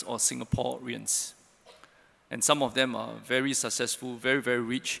PRs or Singaporeans. And some of them are very successful, very, very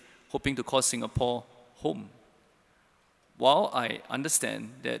rich, hoping to call Singapore home. While I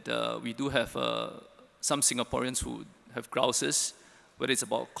understand that we do have some Singaporeans who have grouses, whether it's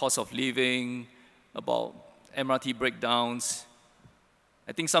about cost of living, about MRT breakdowns,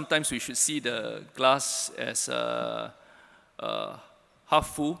 I think sometimes we should see the glass as half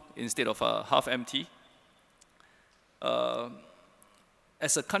full instead of half empty.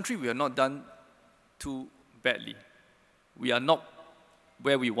 As a country, we are not done too badly. We are not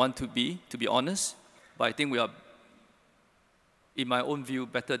where we want to be honest, but I think we are, in my own view,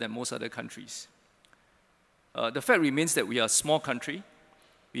 better than most other countries. The fact remains that we are a small country.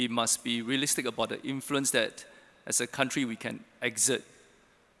 We must be realistic about the influence that, as a country, we can exert.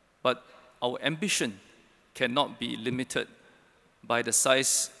 But our ambition cannot be limited by the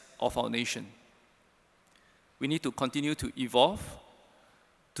size of our nation. We need to continue to evolve,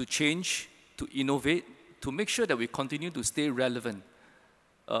 to change, to innovate, to make sure that we continue to stay relevant,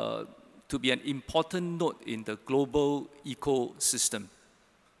 to be an important node in the global ecosystem,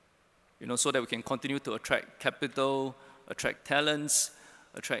 so that we can continue to attract capital, attract talents,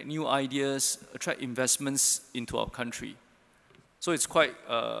 attract new ideas, attract investments into our country. So it's quite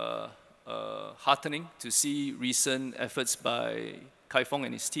heartening to see recent efforts by Kai Fong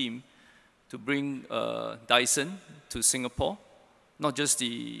and his team to bring Dyson to Singapore, not just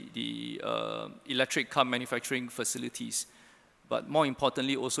the electric car manufacturing facilities, but more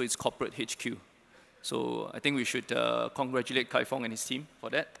importantly also its corporate HQ. So I think we should congratulate Kai Fong and his team for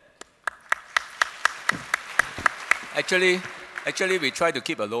that. Actually, we try to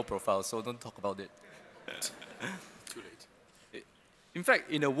keep a low profile, so don't talk about it. Too late. In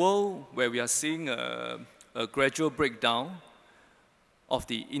fact, in a world where we are seeing a gradual breakdown of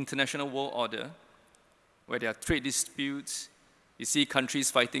the international world order, where there are trade disputes, you see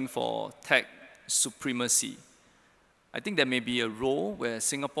countries fighting for tech supremacy, I think there may be a role where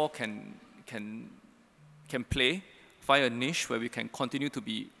Singapore can play, find a niche where we can continue to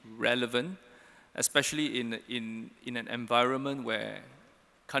be relevant, especially in an environment where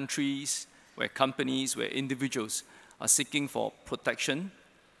countries, where companies, where individuals are seeking for protection,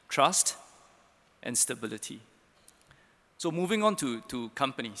 trust, and stability. So moving on to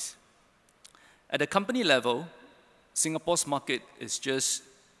companies. At the company level, Singapore's market is just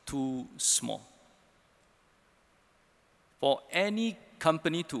too small. For any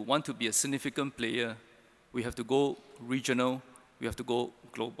company to want to be a significant player, we have to go regional, we have to go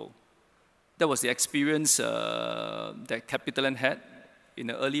global. That was the experience that CapitaLand had in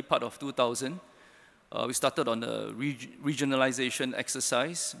the early part of 2000. We started on a regionalization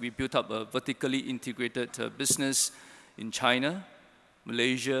exercise. We built up a vertically integrated business in China,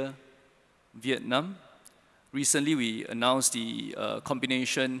 Malaysia, Vietnam. Recently, we announced the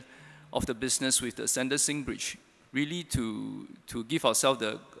combination of the business with the Ascendas-Singbridge, really to give ourselves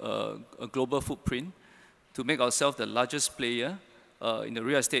a global footprint, to make ourselves the largest player in the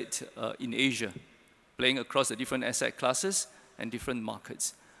real estate in Asia, playing across the different asset classes and different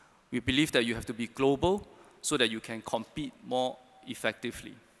markets. We believe that you have to be global so that you can compete more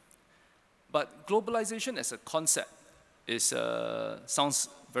effectively. But globalization as a concept sounds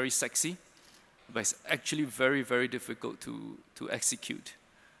very sexy, but it's actually very, very difficult to execute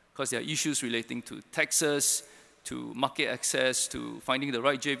because there are issues relating to taxes, to market access, to finding the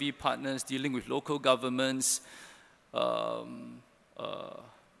right JV partners, dealing with local governments,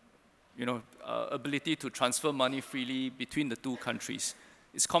 ability to transfer money freely between the two countries.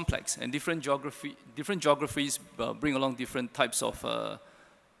 It's complex, and different geographies bring along different types of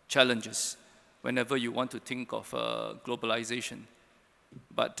challenges whenever you want to think of globalization.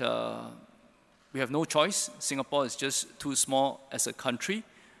 But we have no choice. Singapore is just too small as a country.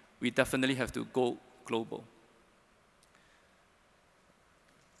 We definitely have to go global.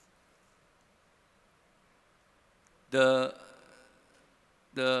 The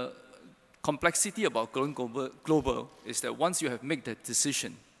complexity about going global is that once you have made that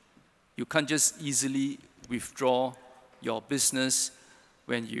decision, you can't just easily withdraw your business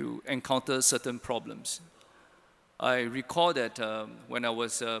when you encounter certain problems. I recall that when I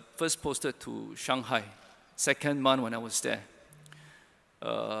was first posted to Shanghai, second month when I was there,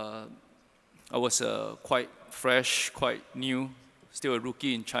 I was quite fresh, quite new, still a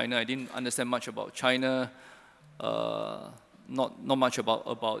rookie in China. I didn't understand much about China, not much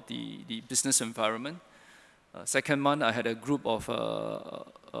about the business environment. Second month, I had a group of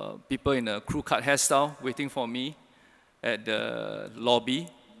people in a crew cut hairstyle waiting for me at the lobby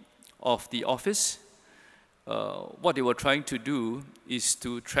of the office. What they were trying to do is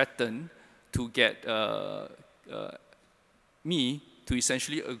to threaten to get me to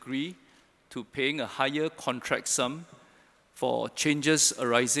essentially agree to paying a higher contract sum for changes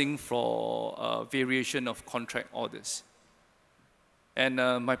arising for variation of contract orders. And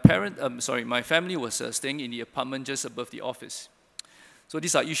my family was staying in the apartment just above the office. So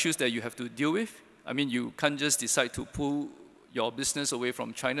these are issues that you have to deal with. I mean, you can't just decide to pull your business away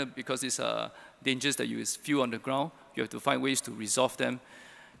from China because these are dangers that you feel on the ground. You have to find ways to resolve them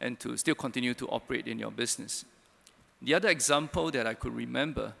and to still continue to operate in your business. The other example that I could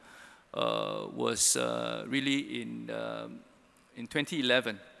remember was really in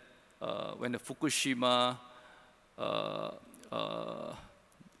 2011 when the Fukushima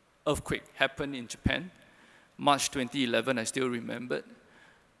earthquake happened in Japan. March 2011, I still remembered.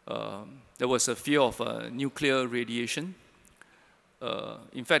 There was a fear of nuclear radiation.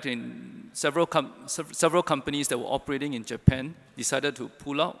 In fact, in several companies that were operating in Japan decided to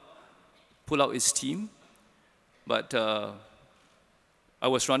pull out its team. But I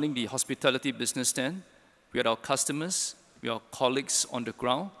was running the hospitality business then. We had our customers, we had our colleagues on the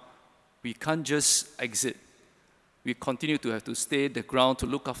ground. We can't just exit. We continue to have to stay the ground to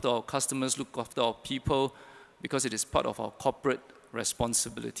look after our customers, look after our people, because it is part of our corporate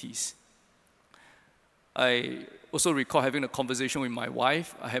responsibilities. I also recall having a conversation with my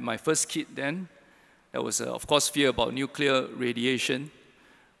wife. I had my first kid then. There was, of course, fear about nuclear radiation.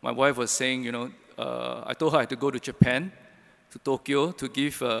 My wife was saying, I told her I had to go to Japan, to Tokyo, to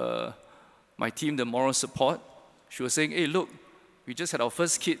give my team the moral support. She was saying, hey, look, we just had our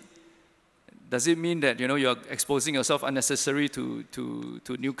first kid. Does it mean that you're exposing yourself unnecessarily to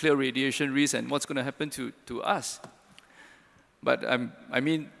nuclear radiation risk and what's going to happen to us? But I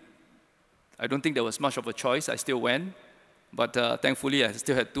don't think there was much of a choice. I still went, but thankfully I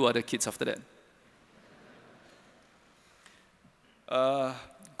still had 2 other kids after that.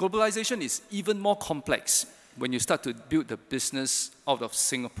 Globalization is even more complex when you start to build the business out of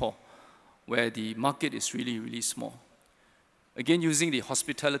Singapore, where the market is really, really small. Again, using the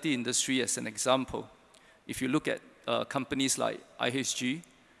hospitality industry as an example, if you look at companies like IHG,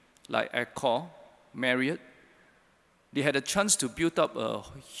 like Accor, Marriott, they had a chance to build up a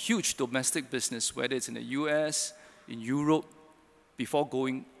huge domestic business, whether it's in the US, in Europe, before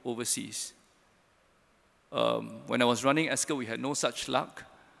going overseas. When I was running Esker, we had no such luck.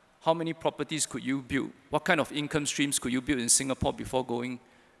 How many properties could you build? What kind of income streams could you build in Singapore before going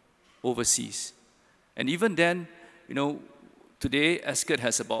overseas? And even then, today, Ascott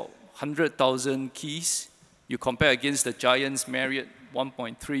has about 100,000 keys. You compare against the giants, Marriott,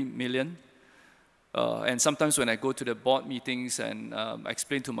 1.3 million. And sometimes when I go to the board meetings and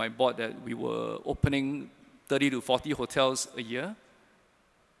explain to my board that we were opening 30 to 40 hotels a year,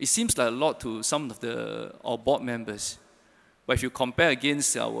 it seems like a lot to some of our board members. But if you compare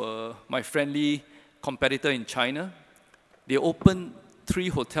against my friendly competitor in China, they open 3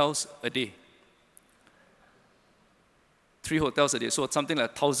 hotels a day. 3 hotels a day, so it's something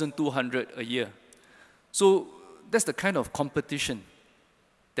like 1,200 a year. So that's the kind of competition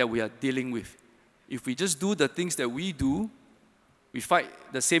that we are dealing with. If we just do the things that we do, we fight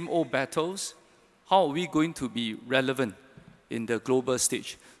the same old battles, how are we going to be relevant in the global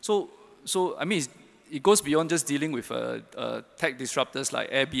stage? So I mean, it goes beyond just dealing with tech disruptors like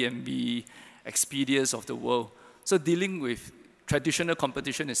Airbnb, Expedias of the world. So dealing with traditional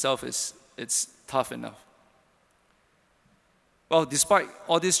competition itself it's tough enough. Well, despite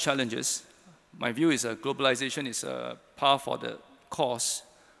all these challenges, my view is globalization is a par for the course.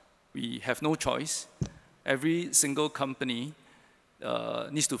 We have no choice. Every single company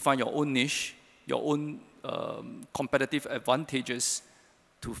needs to find your own niche, your own competitive advantages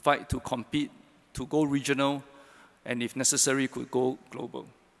to fight, to compete, to go regional, and if necessary, could go global.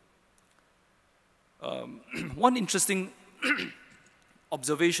 One interesting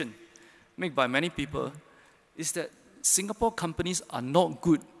observation made by many people is that Singapore companies are not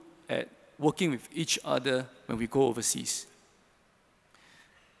good at working with each other when we go overseas.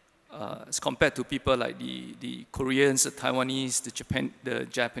 As compared to people like the Koreans, the Taiwanese, the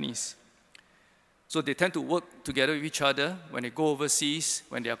Japanese. So they tend to work together with each other. When they go overseas,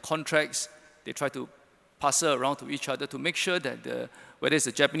 when there are contracts, they try to pass it around to each other to make sure that whether it's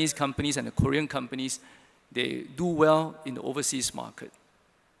the Japanese companies and the Korean companies, they do well in the overseas market.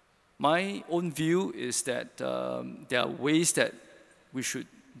 My own view is that there are ways that we should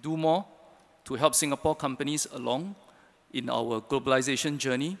do more to help Singapore companies along in our globalization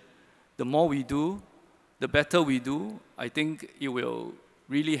journey. The more we do, the better we do. I think it will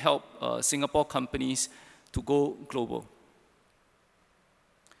really help Singapore companies to go global.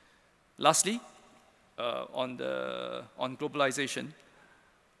 Lastly, on globalization,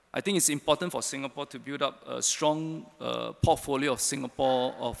 I think it's important for Singapore to build up a strong portfolio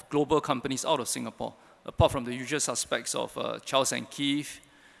of global companies out of Singapore, apart from the usual suspects of Charles & Keith,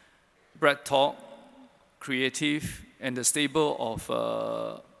 BreadTalk, Creative, and the stable of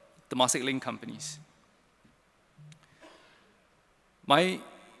Temasek Link companies.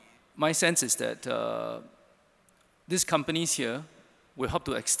 My sense is that these companies here will help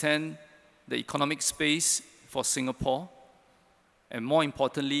to extend the economic space for Singapore, and more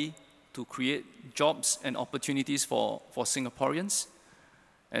importantly, to create jobs and opportunities for Singaporeans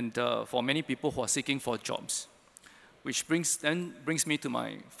and for many people who are seeking for jobs. Which brings me to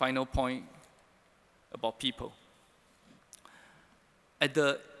my final point about people. At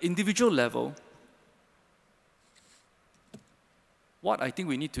the individual level, what I think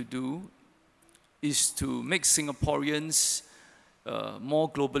we need to do is to make Singaporeans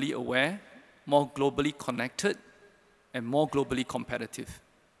more globally aware, more globally connected, and more globally competitive.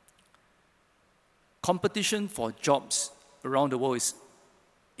 Competition for jobs around the world is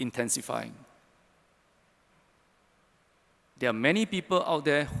intensifying. There are many people out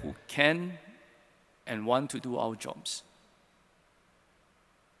there who can and want to do our jobs.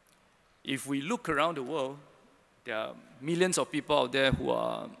 If we look around the world, there are millions of people out there who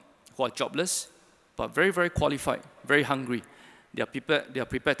are jobless, but very, very qualified, very hungry. They are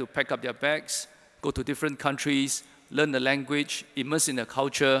prepared to pack up their bags, go to different countries, learn the language, immerse in the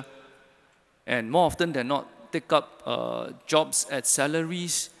culture, and more often than not, take up jobs at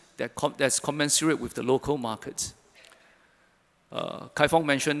salaries that's commensurate with the local markets. Kai Fong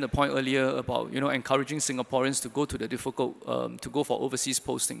mentioned the point earlier about encouraging Singaporeans to go to the to go for overseas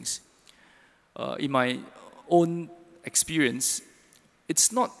postings. In my own experience,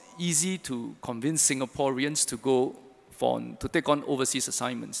 it's not easy to convince Singaporeans to take on overseas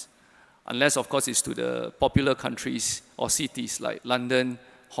assignments, unless of course it's to the popular countries or cities like London,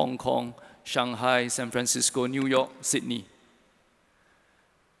 Hong Kong, Shanghai, San Francisco, New York, Sydney.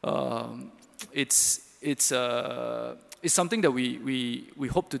 It's something that we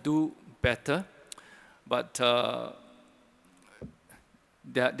hope to do better, but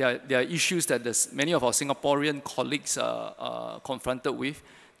there are issues that many of our Singaporean colleagues are confronted with.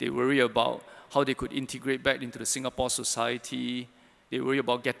 They worry about how they could integrate back into the Singapore society. They worry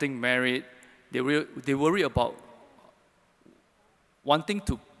about getting married. They worry about wanting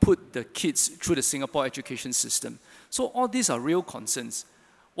to put the kids through the Singapore education system. So all these are real concerns.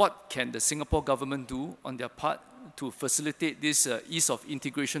 What can the Singapore government do on their part to facilitate this ease of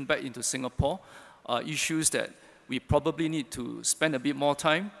integration back into Singapore? Issues that we probably need to spend a bit more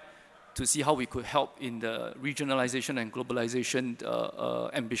time to see how we could help in the regionalization and globalization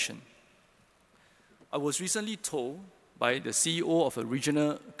ambition. I was recently told by the CEO of a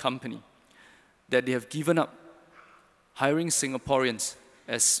regional company that they have given up hiring Singaporeans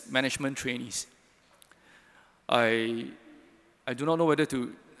as management trainees. I do not know whether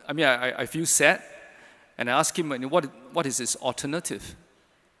to, I feel sad, and I asked him, what is his alternative?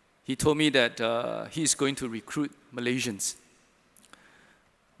 He told me that he is going to recruit Malaysians,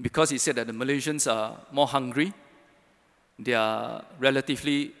 because he said that the Malaysians are more hungry, They are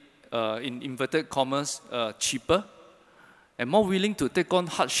relatively, in inverted commas, cheaper and more willing to take on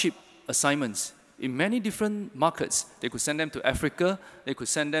hardship assignments in many different markets. They could send them to Africa, they could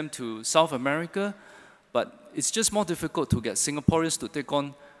send them to South America, but it's just more difficult to get Singaporeans to take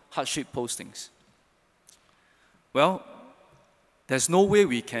on hardship postings. Well, there's no way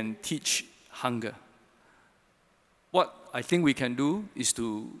we can teach hunger. What I think we can do is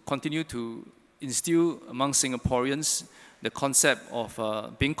to continue to instill among Singaporeans the concept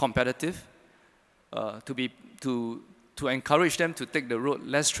of being competitive, to encourage them to take the road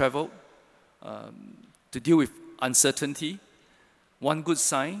less traveled, to deal with uncertainty. One good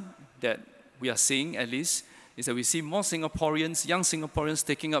sign that we are seeing, at least, is that we see more Singaporeans, young Singaporeans,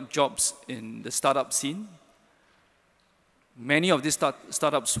 taking up jobs in the startup scene. Many of these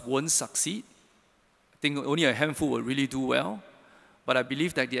startups won't succeed. I think only a handful will really do well. But I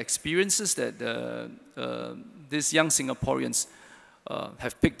believe that the experiences that these young Singaporeans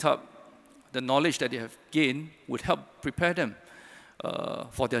have picked up, the knowledge that they have gained, would help prepare them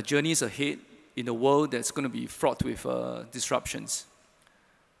for their journeys ahead in a world that's going to be fraught with disruptions.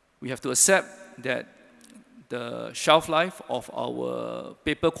 We have to accept that the shelf life of our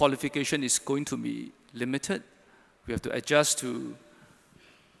paper qualification is going to be limited. We have to adjust to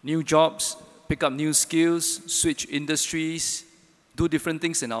new jobs, pick up new skills, switch industries, do different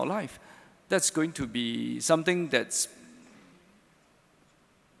things in our life. That's going to be something that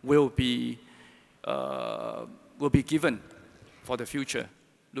will be given for the future,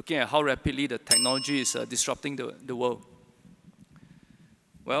 looking at how rapidly the technology is disrupting the world.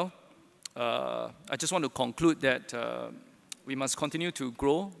 Well, I just want to conclude that we must continue to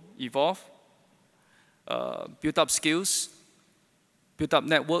grow, evolve, build up skills, build up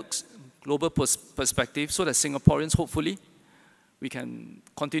networks, global perspective, so that Singaporeans, hopefully, we can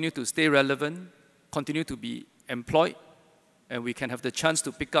continue to stay relevant, continue to be employed, and we can have the chance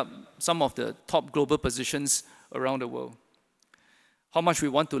to pick up some of the top global positions around the world. How much we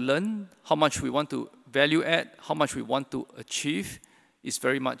want to learn, how much we want to value add, how much we want to achieve is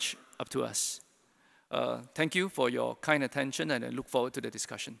very much up to us. Thank you for your kind attention, and I look forward to the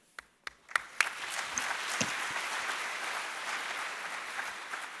discussion.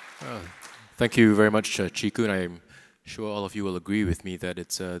 Thank you very much, Chee Koon. I'm sure all of you will agree with me that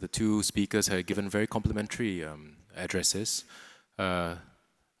it's the two speakers have given very complimentary addresses. A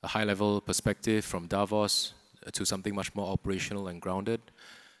high-level perspective from Davos to something much more operational and grounded.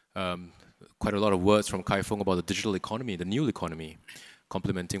 Quite a lot of words from Kai Fung about the digital economy, the new economy,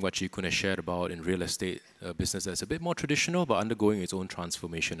 complementing what Chee Koon has shared about in real estate business that's a bit more traditional but undergoing its own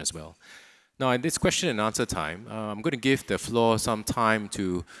transformation as well. Now, in this question and answer time, I'm going to give the floor some time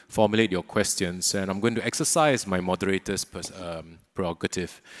to formulate your questions, and I'm going to exercise my moderator's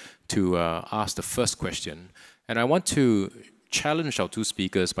prerogative to ask the first question. And I want to challenge our two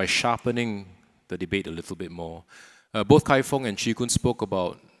speakers by sharpening the debate a little bit more. Both Kai Fung and Chee Koon spoke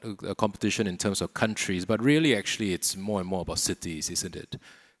about a competition in terms of countries, but really, actually, it's more and more about cities, isn't it?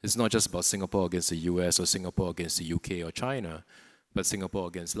 It's not just about Singapore against the US or Singapore against the UK or China, but Singapore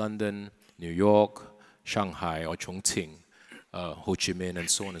against London, New York, Shanghai, or Chongqing, Ho Chi Minh, and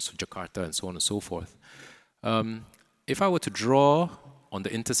so on, and so, Jakarta, and so on and so forth. If I were to draw on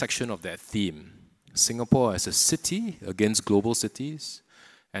the intersection of that theme, Singapore as a city against global cities,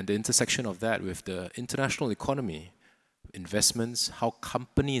 and the intersection of that with the international economy, investments, how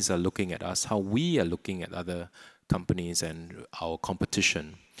companies are looking at us, how we are looking at other companies and our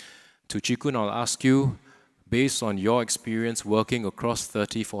competition. To Chee Koon, I'll ask you, based on your experience working across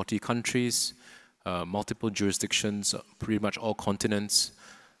 30, 40 countries, multiple jurisdictions, pretty much all continents,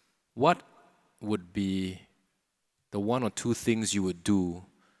 what would be the one or two things you would do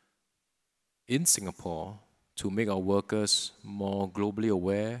in Singapore to make our workers more globally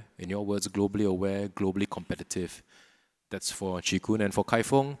aware, in your words, globally aware, globally competitive? That's for Chee Koon. And for Kai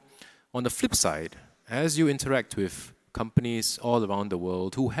Fung, on the flip side, as you interact with companies all around the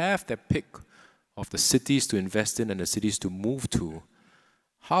world who have their pick of the cities to invest in and the cities to move to,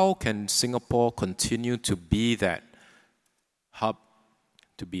 how can Singapore continue to be that hub,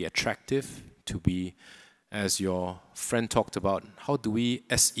 to be attractive, to be, as your friend talked about, how do we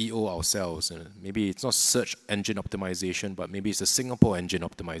SEO ourselves? Maybe it's not search engine optimization, but maybe it's a Singapore engine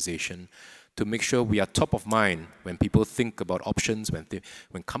optimization to make sure we are top of mind when people think about options,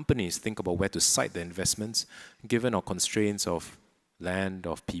 when companies think about where to site their investments, given our constraints of land,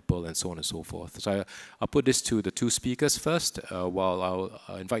 of people, and so on and so forth. So I'll put this to the two speakers first, while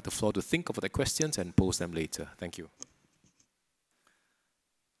I'll invite the floor to think of the questions and pose them later. Thank you.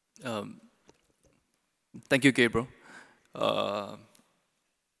 Thank you, Gabriel.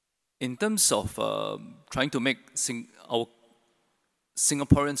 in terms of trying to make our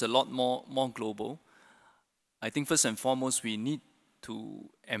Singaporeans a lot more global, I think first and foremost we need to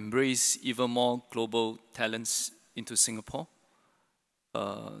embrace even more global talents into Singapore.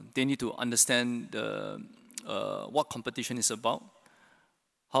 They need to understand what competition is about,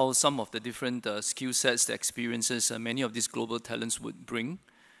 how some of the different skill sets, the experiences many of these global talents would bring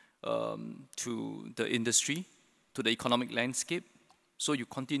to the industry, to the economic landscape. So you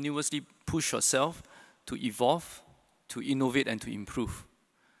continuously push yourself to evolve, to innovate, and to improve.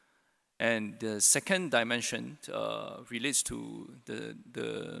 And the second dimension relates to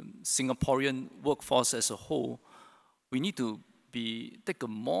the Singaporean workforce as a whole. We need to take a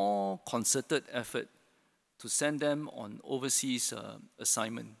more concerted effort to send them on overseas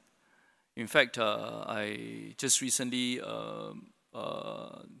assignment. In fact, I just recently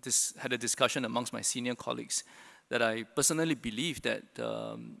had a discussion amongst my senior colleagues that I personally believe that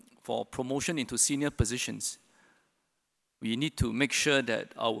for promotion into senior positions, we need to make sure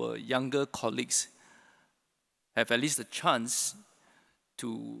that our younger colleagues have at least a chance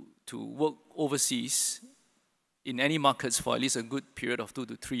to work overseas in any markets for at least a good period of 2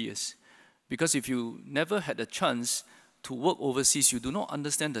 to 3 years. Because if you never had a chance to work overseas, you do not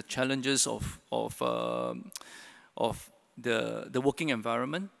understand the challenges of the working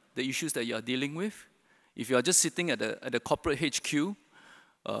environment, the issues that you are dealing with. If you are just sitting at the corporate HQ,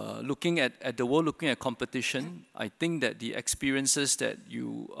 looking at the world, looking at competition, I think that the experiences that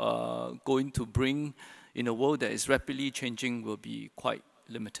you are going to bring in a world that is rapidly changing will be quite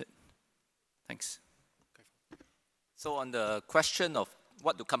limited. Thanks. So on the question of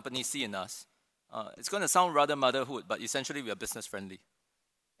what do companies see in us, it's going to sound rather motherhood, but essentially we are business friendly.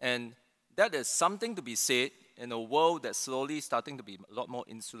 And that is something to be said in a world that's slowly starting to be a lot more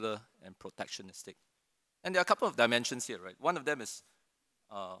insular and protectionistic. And there are a couple of dimensions here, right? One of them is,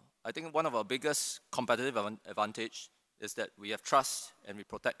 I think one of our biggest competitive advantage is that we have trust and we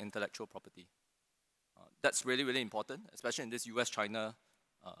protect intellectual property. That's really, really important, especially in this US-China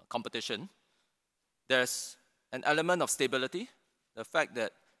competition. There's an element of stability, the fact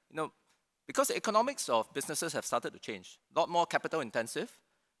that, because the economics of businesses have started to change, a lot more capital intensive.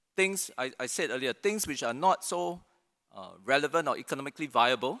 Things, I said earlier, things which are not so relevant or economically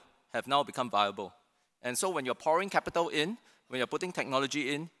viable have now become viable. And so when you're pouring capital in, when you're putting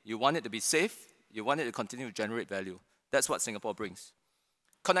technology in, you want it to be safe, you want it to continue to generate value. That's what Singapore brings.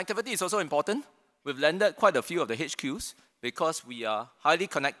 Connectivity is also important. We've landed quite a few of the HQs because we are highly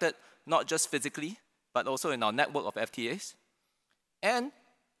connected, not just physically, but also in our network of FTAs. And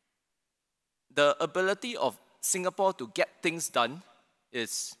the ability of Singapore to get things done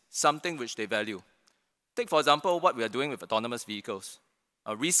is something which they value. Take, for example, what we are doing with autonomous vehicles.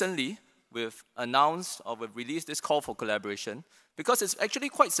 Recently, we've announced or we've released this call for collaboration because it's actually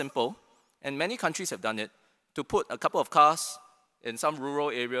quite simple, and many countries have done it, to put a couple of cars in some rural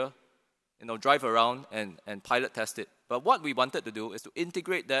area, drive around and pilot test it. But what we wanted to do is to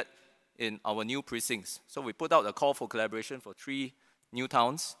integrate that in our new precincts. So we put out a call for collaboration for 3 new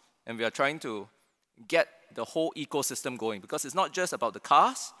towns, and we are trying to get the whole ecosystem going, because it's not just about the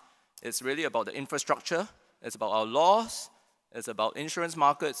cars, it's really about the infrastructure, it's about our laws, it's about insurance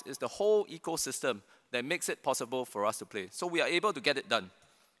markets, it's the whole ecosystem that makes it possible for us to play. So we are able to get it done.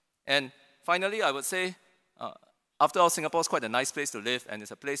 And finally, I would say, after all, Singapore is quite a nice place to live, and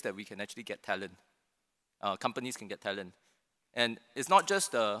it's a place that we can actually get talent. Companies can get talent. And it's not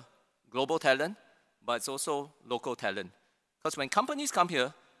just the global talent, but it's also local talent. Because when companies come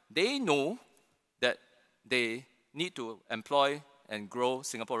here, they know that they need to employ and grow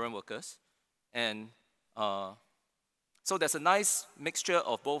Singaporean workers. And so there's a nice mixture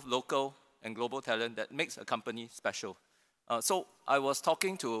of both local and global talent that makes a company special. So I was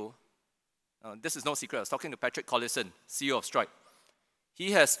talking to, this is no secret, I was talking to Patrick Collison, CEO of Stripe.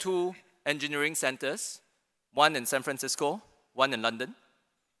 He has 2 engineering centers, one in San Francisco, one in London.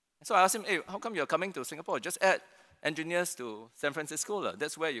 And so I asked him, hey, how come you're coming to Singapore? Just add engineers to San Francisco.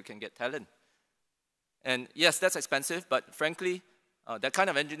 That's where you can get talent. And yes, that's expensive, but frankly, that kind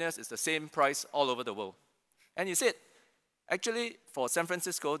of engineers is the same price all over the world. And he said, actually, for San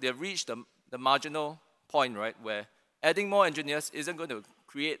Francisco, they've reached the marginal point, right, where adding more engineers isn't going to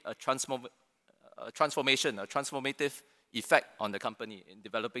create a transformation, a transformative effect on the company in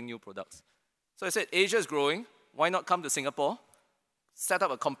developing new products. So I said, Asia is growing. Why not come to Singapore, set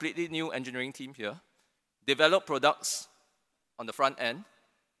up a completely new engineering team here, develop products on the front end,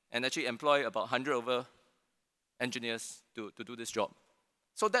 and actually employ about 100 over engineers to do this job.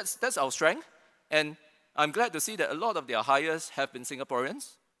 So that's our strength. And I'm glad to see that a lot of their hires have been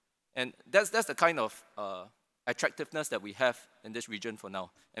Singaporeans. And that's the kind of attractiveness that we have in this region for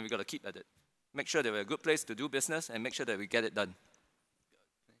now, and we've got to keep at it. Make sure that we're a good place to do business and make sure that we get it done.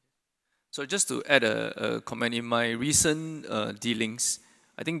 So just to add a comment, in my recent dealings,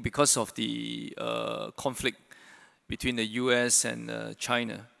 I think because of the conflict between the US and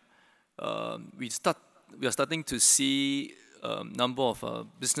China, we are starting to see a number of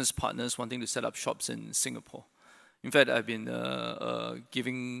business partners wanting to set up shops in Singapore. In fact, I've been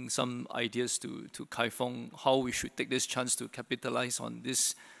giving some ideas to Kai Fong how we should take this chance to capitalize on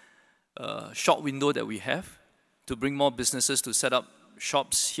this short window that we have to bring more businesses to set up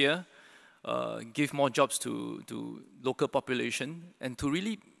shops here, give more jobs to local population, and to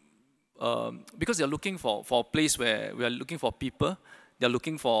really, because they're looking for a place where we are looking for people, they're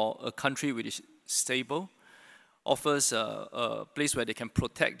looking for a country which is stable, offers a place where they can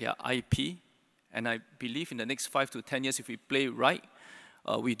protect their IP. And I believe in the next 5 to 10 years, if we play right,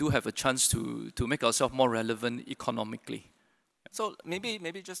 we do have a chance to make ourselves more relevant economically. So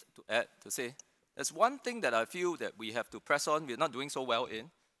maybe just to add, to say, there's one thing that I feel that we have to press on, we're not doing so well in.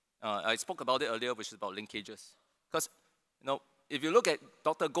 I spoke about it earlier, which is about linkages. Because, if you look at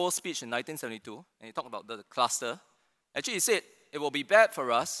Dr. Goh's speech in 1972, and he talked about the cluster, actually he said it will be bad for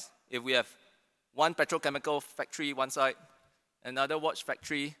us if we have one petrochemical factory one side, another watch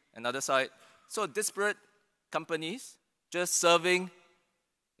factory another side. So disparate companies just serving,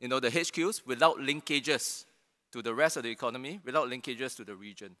 the HQs without linkages to the rest of the economy, without linkages to the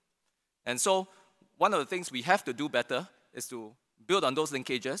region. And so one of the things we have to do better is to build on those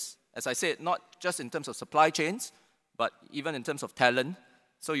linkages, as I said, not just in terms of supply chains, but even in terms of talent,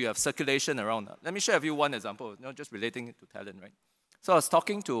 so you have circulation around that. Let me share with you one example, just relating it to talent, right? So I was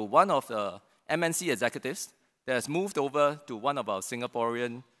talking to one of the MNC executives that has moved over to one of our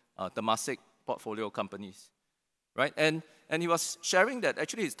Singaporean Temasek portfolio companies, right? And he was sharing that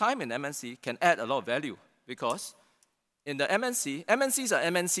actually his time in MNC can add a lot of value because in the MNCs are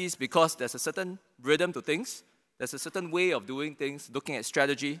MNCs because there's a certain rhythm to things, there's a certain way of doing things, looking at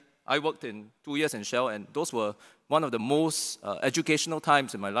strategy. I worked in 2 years in Shell, and those were one of the most educational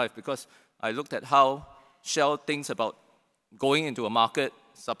times in my life because I looked at how Shell thinks about going into a market,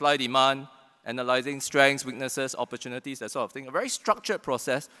 supply, demand, analyzing strengths, weaknesses, opportunities, that sort of thing. A very structured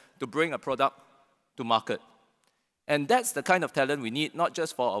process to bring a product to market. And that's the kind of talent we need, not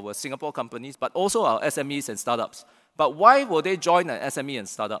just for our Singapore companies, but also our SMEs and startups. But why will they join an SME and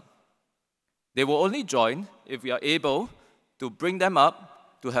startup? They will only join if we are able to bring them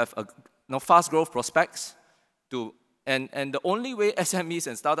up to have fast growth prospects. And the only way SMEs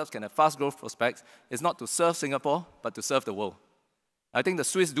and startups can have fast growth prospects is not to serve Singapore, but to serve the world. I think the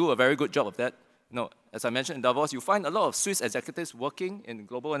Swiss do a very good job of that. As I mentioned in Davos, you find a lot of Swiss executives working in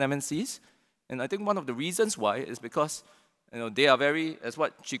global MNCs. And I think one of the reasons why is because they are very, as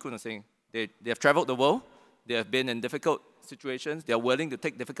what Chee Koon was saying, they have traveled the world, they have been in difficult situations, they are willing to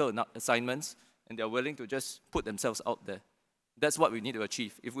take difficult assignments, and they are willing to just put themselves out there. That's what we need to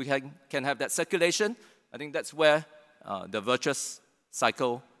achieve. If we can have that circulation, I think that's where the virtuous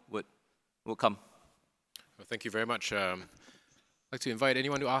cycle will come. Well, thank you very much. I'd like to invite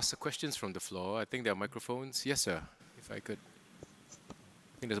anyone to ask the questions from the floor. I think there are microphones. Yes, sir, if I could.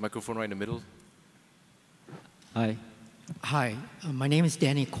 I think there's a microphone right in the middle. Hi. Hi, my name is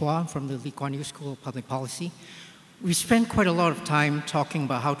Danny Kwok from the Lee Kuan Yew School of Public Policy. We spent quite a lot of time talking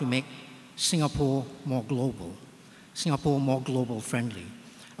about how to make Singapore more global, Singapore more global friendly.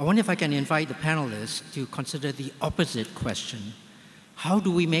 I wonder if I can invite the panelists to consider the opposite question. How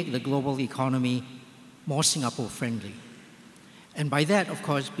do we make the global economy more Singapore friendly? And by that, of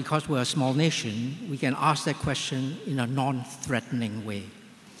course, because we're a small nation, we can ask that question in a non-threatening way.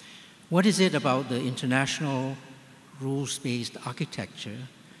 What is it about the international rules-based architecture,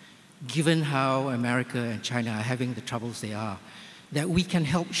 given how America and China are having the troubles they are, that we can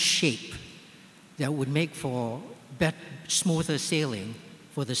help shape that would make for smoother sailing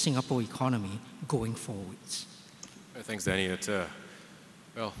for the Singapore economy going forwards? Thanks, Danny. That's,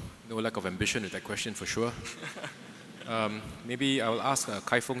 no lack of ambition with that question for sure. Maybe I will ask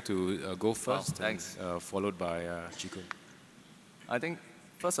Kai Fong to go first, thanks. Followed by Chee Koon. I think,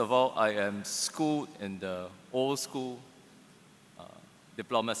 first of all, I am schooled in the old school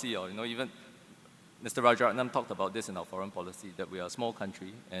diplomacy, or even Mr. Rajaratnam talked about this in our foreign policy, that we are a small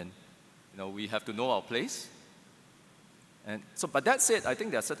country and we have to know our place. And so, but that said, I think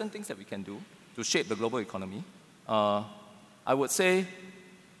there are certain things that we can do to shape the global economy. I would say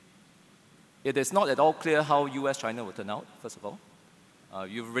it is not at all clear how US-China will turn out, first of all.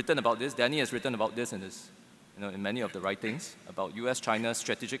 You've written about this, Danny has written about this in many of the writings, about US-China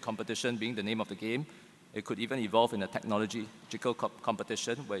strategic competition being the name of the game. It could even evolve in a technological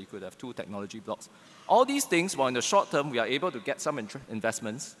competition where you could have 2 technology blocks. All these things, while in the short term we are able to get some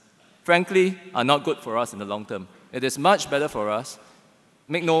investments, frankly, are not good for us in the long term. It is much better for us,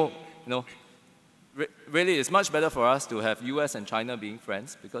 really it's much better for us to have US and China being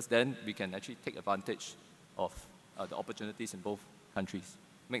friends, because then we can actually take advantage of the opportunities in both countries.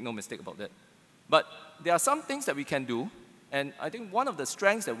 Make no mistake about that. But there are some things that we can do, and I think one of the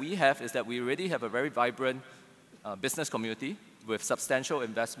strengths that we have is that we already have a very vibrant business community with substantial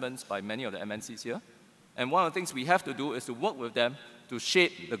investments by many of the MNCs here. And one of the things we have to do is to work with them to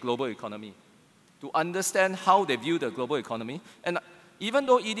shape the global economy, to understand how they view the global economy. And even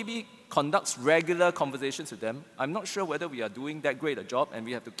though EDB conducts regular conversations with them, I'm not sure whether we are doing that great a job, and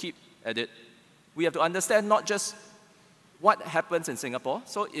we have to keep at it. We have to understand not just what happens in Singapore.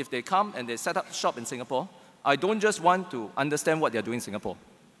 So if they come and they set up shop in Singapore, I don't just want to understand what they're doing in Singapore.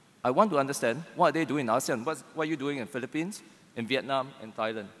 I want to understand what are they doing in ASEAN, what are you doing in Philippines, in Vietnam, and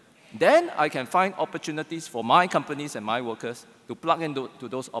Thailand. Then I can find opportunities for my companies and my workers to plug into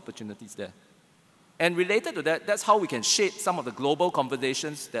those opportunities there. And related to that, that's how we can shape some of the global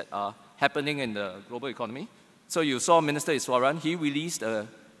conversations that are happening in the global economy. So you saw Minister Iswaran, he released a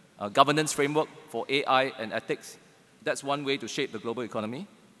governance framework for AI and ethics. That's one way to shape the global economy.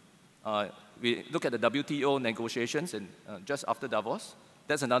 We look at the WTO negotiations just after Davos.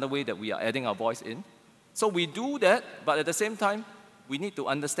 That's another way that we are adding our voice in. So we do that, but at the same time, we need to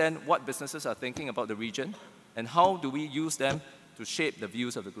understand what businesses are thinking about the region and how do we use them to shape the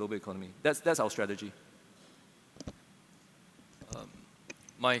views of the global economy. That's our strategy.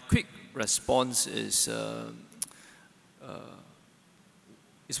 My quick response is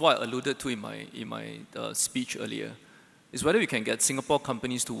what I alluded to in my speech earlier, is whether we can get Singapore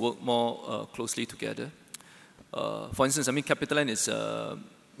companies to work more closely together. For instance, I mean, CapitaLand is,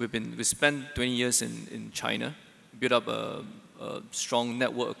 we spent 20 years in China, built up a strong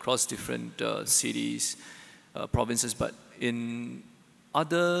network across different cities, provinces, but in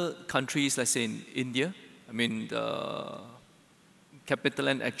other countries, let's say in India, I mean,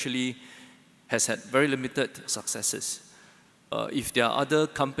 CapitaLand actually has had very limited successes. If there are other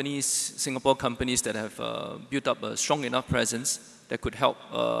companies, Singapore companies that have built up a strong enough presence that could help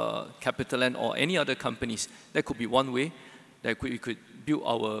CapitaLand or any other companies, that could be one way that we could build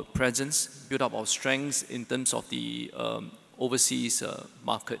our presence, build up our strengths in terms of the overseas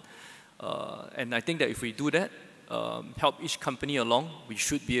market. And I think that if we do that, help each company along, we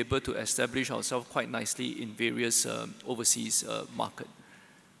should be able to establish ourselves quite nicely in various overseas market.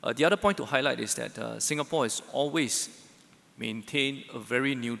 The other point to highlight is that Singapore has always maintained a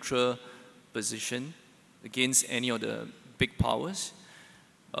very neutral position against any of the big powers.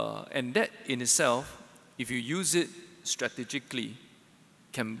 And that in itself, if you use it strategically,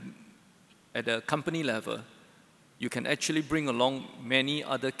 can, at a company level, you can actually bring along many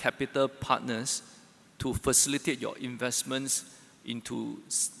other capital partners to facilitate your investments into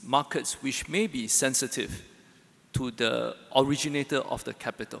markets which may be sensitive to the originator of the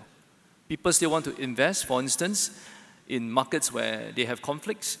capital. People still want to invest, for instance, in markets where they have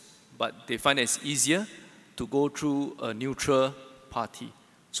conflicts, but they find it's easier to go through a neutral party.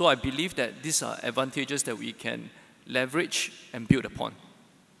 So I believe that these are advantages that we can leverage and build upon.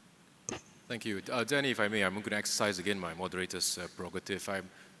 Thank you. Danny, if I may, I'm going to exercise again my moderator's prerogative.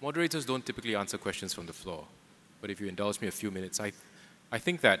 Moderators don't typically answer questions from the floor, but if you indulge me a few minutes, I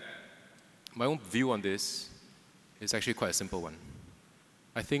think that my own view on this is actually quite a simple one.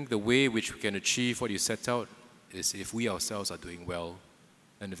 I think the way which we can achieve what you set out is if we ourselves are doing well,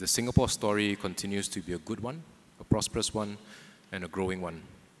 and if the Singapore story continues to be a good one, a prosperous one, and a growing one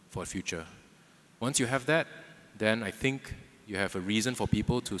for the future. Once you have that, then I think you have a reason for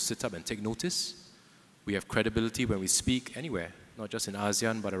people to sit up and take notice. We have credibility when we speak anywhere, not just in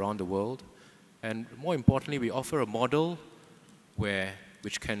ASEAN, but around the world. And more importantly, we offer a model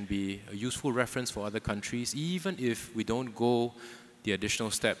which can be a useful reference for other countries, even if we don't go the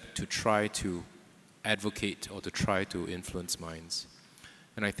additional step to try to advocate or to try to influence minds.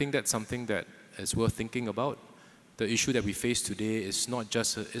 And I think that's something that is worth thinking about. The issue that we face today is not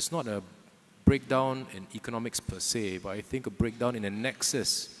just it's not a breakdown in economics per se, but I think a breakdown in a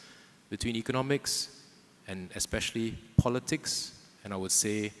nexus between economics and especially politics, and I would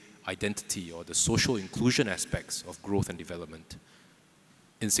say identity or the social inclusion aspects of growth and development.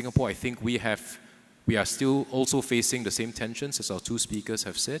 In Singapore, I think we are still also facing the same tensions as our two speakers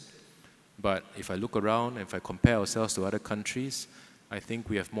have said, but if I look around and if I compare ourselves to other countries, I think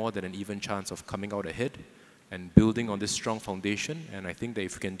we have more than an even chance of coming out ahead and building on this strong foundation, and I think that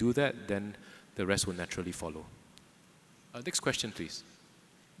if we can do that, then the rest will naturally follow. Next question, please.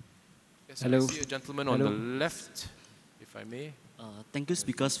 Yes, Hello. I see a gentleman on the left, if I may. Thank you,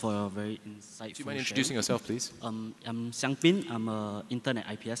 speakers, for a very insightful. Do you mind introducing yourself, please? I'm Xiang Bin. I'm an intern at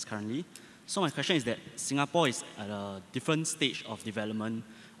IPS currently. So my question is that Singapore is at a different stage of development.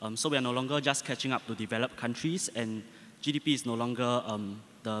 So we are no longer just catching up to developed countries, and GDP is no longer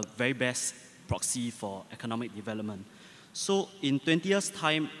the very best proxy for economic development. So in 20 years'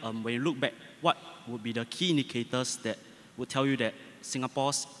 time, when you look back, what would be the key indicators that would tell you that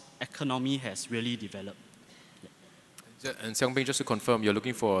Singapore's economy has really developed? And Xiang Bing, just to confirm, you're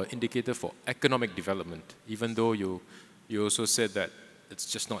looking for an indicator for economic development, even though you also said that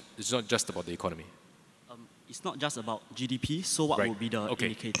it's not just about the economy. It's not just about GDP, so what would be the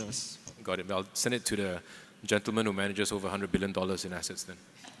indicators? Got it. I'll send it to the gentleman who manages over $100 billion in assets then.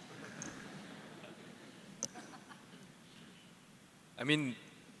 I mean,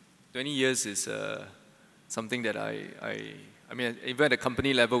 20 years is something that I mean, even at the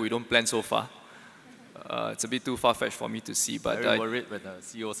company level, we don't plan so far. It's a bit too far-fetched for me to see, but Very worried when the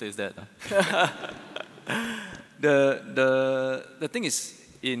CEO says that. The thing is,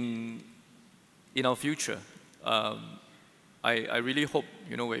 in our future, I really hope,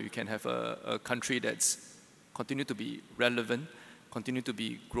 where we can have a country that's continue to be relevant, continue to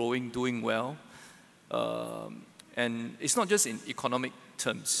be growing, doing well, and it's not just in economic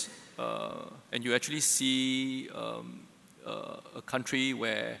terms. And you actually see a country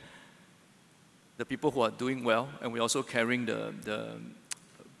where the people who are doing well, and we're also carrying the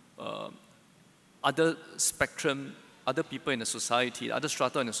other spectrum, other people in the society, other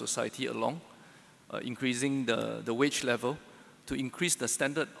strata in the society along, increasing the wage level to increase the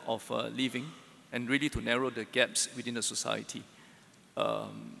standard of living and really to narrow the gaps within the society.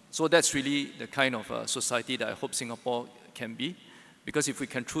 So that's really the kind of society that I hope Singapore can be, because if we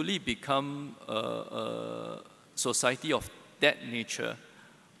can truly become a society of that nature,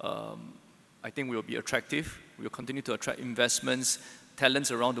 I think we will be attractive. We will continue to attract investments. Talents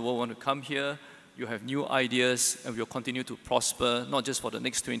around the world want to come here. You have new ideas, and we will continue to prosper, not just for the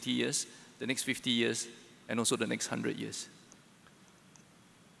next 20 years, the next 50 years, and also the next 100 years.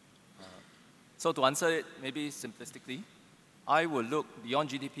 So to answer it, maybe simplistically, I will look beyond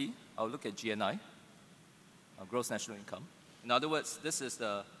GDP. I'll look at GNI, gross national income. In other words, this is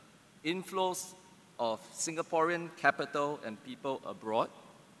the inflows of Singaporean capital and people abroad,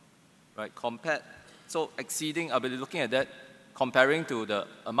 right? So exceeding, I'll be looking at that, comparing to the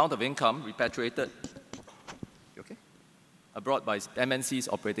amount of income repatriated abroad by MNCs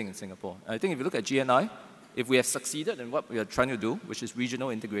operating in Singapore. I think if you look at GNI, if we have succeeded in what we are trying to do, which is regional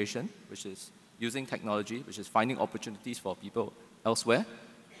integration, which is using technology, which is finding opportunities for people elsewhere,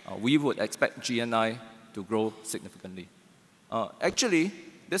 we would expect GNI to grow significantly. Actually,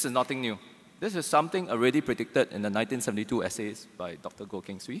 this is nothing new. This is something already predicted in the 1972 essays by Dr. Goh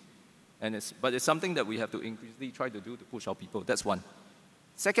Keng Swee. But it's something that we have to increasingly try to do to push our people. That's one.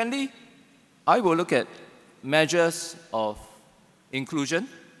 Secondly, I will look at measures of inclusion,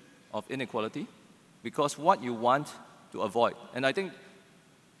 of inequality, because what you want to avoid. And I think,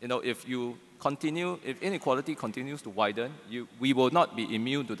 if inequality continues to widen, we will not be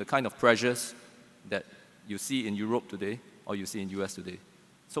immune to the kind of pressures that you see in Europe today or you see in US today.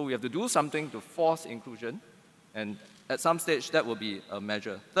 So we have to do something to force inclusion, and at some stage that will be a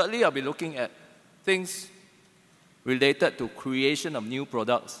measure. Thirdly, I'll be looking at things related to creation of new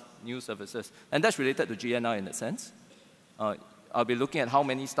products, new services, and that's related to GNI in that sense. I'll be looking at how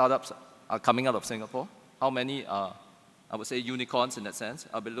many startups are coming out of Singapore, how many are, I would say, unicorns in that sense.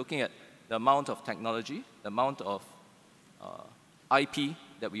 I'll be looking at the amount of technology, the amount of IP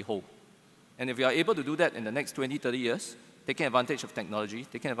that we hold. And if we are able to do that in the next 20, 30 years, taking advantage of technology,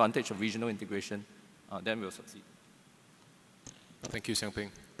 taking advantage of regional integration, then we'll succeed. Thank you, Xiang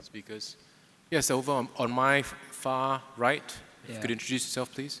Ping. Speakers. Yes, over on my far right. If you could introduce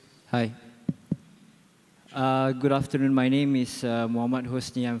yourself, please. Hi. Good afternoon. My name is Muhammad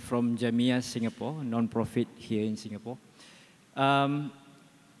Hosni. I'm from Jamia Singapore, a non-profit here in Singapore. When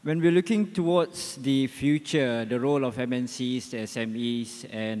we're looking towards the future, the role of MNCs, the SMEs,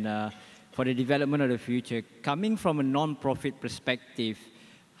 and for the development of the future, coming from a non-profit perspective,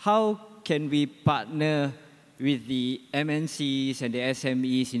 how can we partner with the MNCs and the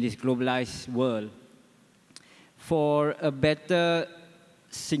SMEs in this globalized world for a better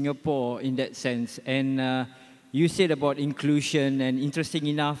Singapore in that sense? And you said about inclusion, and interesting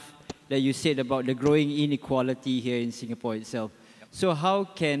enough that you said about the growing inequality here in Singapore itself. Yep. So how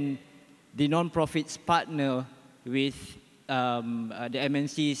can the non-profits partner with the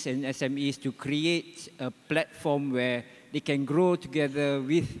MNCs and SMEs to create a platform where they can grow together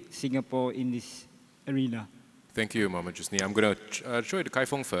with Singapore in this arena? Thank you, Mohammed Jusni. I'm going to show it to Kai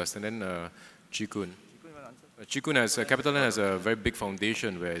Fong first, and then Chi Kun. Chi Kun has, CapitaLand has a very big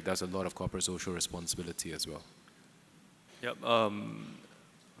foundation where it does a lot of corporate social responsibility as well. Yep. I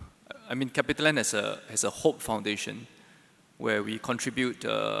mean, CapitaLand has a Hope Foundation where we contribute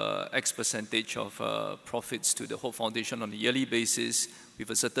X percentage of profits to the Hope Foundation on a yearly basis with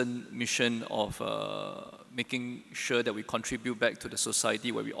a certain mission of making sure that we contribute back to the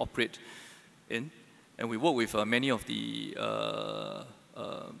society where we operate in. And we work with many of the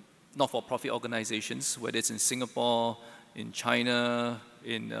not-for-profit organizations, whether it's in Singapore, in China,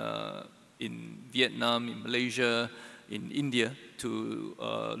 in Vietnam, in Malaysia, in India, to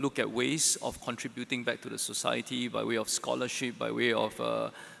look at ways of contributing back to the society by way of scholarship, by way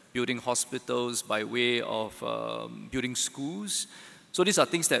of building hospitals, by way of building schools. So these are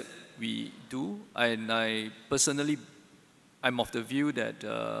things that we do, and I'm of the view that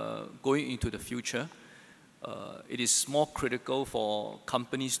going into the future, it is more critical for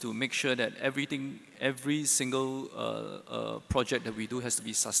companies to make sure that every single project that we do has to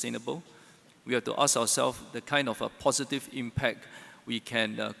be sustainable. We have to ask ourselves the kind of a positive impact we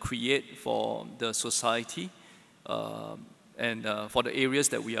can create for the society and for the areas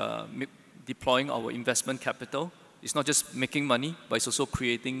that we are deploying our investment capital. It's not just making money, but it's also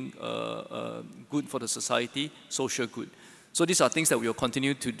creating good for the society, social good. So these are things that we will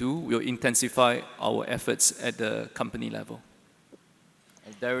continue to do. We will intensify our efforts at the company level.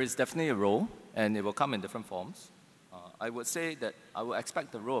 There is definitely a role, and it will come in different forms. I would say that I would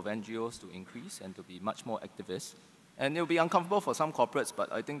expect the role of NGOs to increase and to be much more activist. And it will be uncomfortable for some corporates, but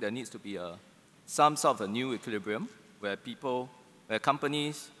I think there needs to be some sort of a new equilibrium where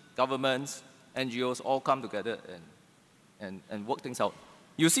companies, governments, NGOs all come together and work things out.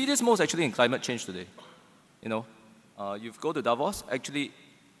 You see this most actually in climate change today. You know, you go to Davos, actually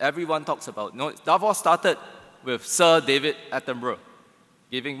everyone talks about, Davos started with Sir David Attenborough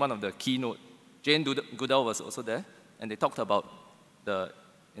giving one of the keynote. Jane Goodall was also there, and they talked about the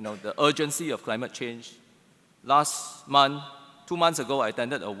urgency of climate change. Last month, 2 months ago, I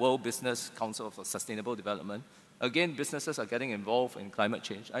attended a World Business Council for Sustainable Development. Again, businesses are getting involved in climate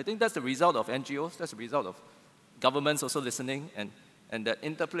change. I think that's the result of NGOs, that's the result of governments also listening, and that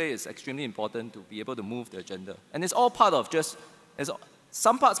interplay is extremely important to be able to move the agenda. And it's all part of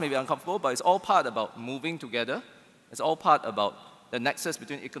some parts may be uncomfortable, but it's all part about moving together. It's all part about the nexus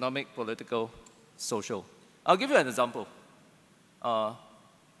between economic, political, social. I'll give you an example.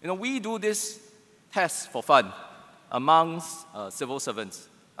 We do this test for fun amongst civil servants.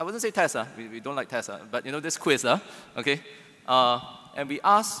 I wouldn't say test, we don't like tests, but this quiz, okay? And we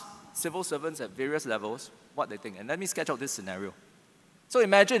ask civil servants at various levels what they think. And let me sketch out this scenario. So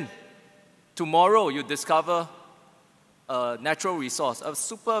imagine tomorrow you discover a natural resource, a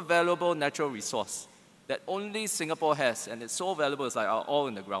super valuable natural resource that only Singapore has, and it's so valuable, it's like our all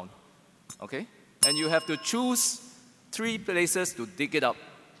in the ground, okay? And you have to choose 3 places to dig it up,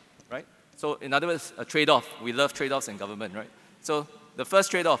 right? So in other words, a trade-off. We love trade-offs in government, right? So the first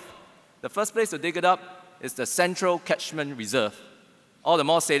trade-off, the first place to dig it up is the Central Catchment Reserve. All the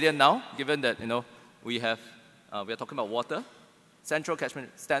more salient now, given that we are talking about water. Central Catchment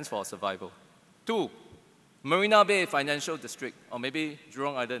stands for survival. 2, Marina Bay Financial District, or maybe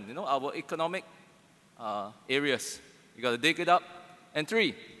Jurong Island, our economic areas. You got to dig it up. And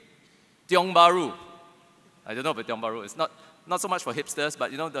 3, Tiong Bahru. I don't know about Tiong Bahru. It's not so much for hipsters, but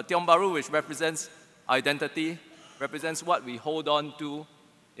the Tiong Bahru, which represents identity, represents what we hold on to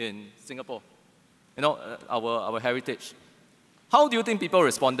in Singapore. Our heritage. How do you think people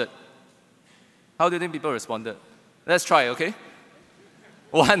responded? How do you think people responded? Let's try, okay?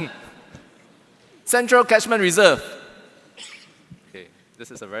 1, Central Catchment Reserve. Okay, this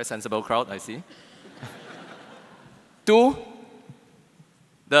is a very sensible crowd, I see. 2,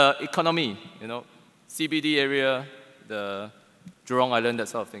 the economy, CBD area, the Jurong Island, that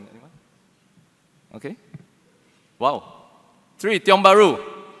sort of thing. Anyone? Okay. Wow. 3, Tiong Bahru.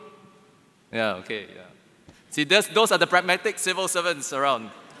 Yeah, okay, yeah. See, those are the pragmatic civil servants around.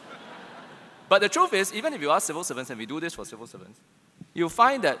 But the truth is, even if you ask civil servants, and we do this for civil servants, you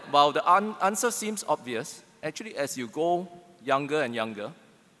find that while the answer seems obvious, actually as you go younger and younger,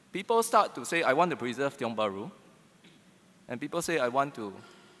 people start to say, I want to preserve Tiong Bahru. And people say, I want to,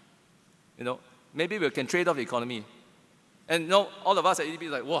 maybe we can trade off the economy. And all of us at EDB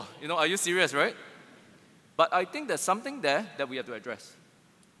are like, whoa, are you serious, right? But I think there's something there that we have to address,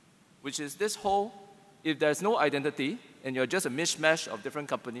 which is this whole, if there's no identity and you're just a mishmash of different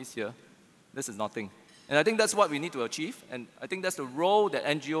companies here, this is nothing. And I think that's what we need to achieve, and I think that's the role that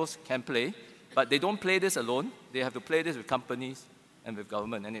NGOs can play, but they don't play this alone. They have to play this with companies and with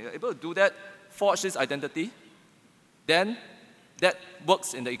government. And if they're able to do that, forge this identity, then that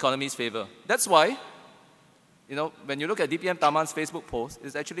works in the economy's favor. That's why, you know, when you look at DPM Taman's Facebook post,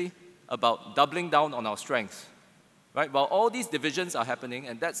 it's actually about doubling down on our strengths, right? While all these divisions are happening,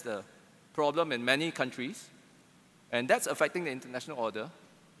 and that's the problem in many countries, and that's affecting the international order,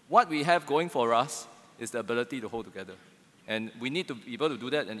 what we have going for us is the ability to hold together. And we need to be able to do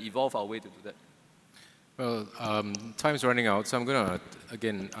that and evolve our way to do that. Well, time's running out, so I'm going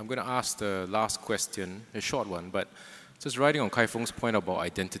to ask the last question, a short one, but just riding on Kai Feng's point about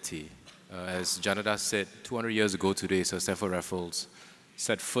identity. As Janada said, 200 years ago today, Sir Stamford Raffles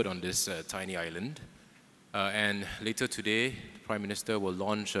set foot on this tiny island. And later today, the Prime Minister will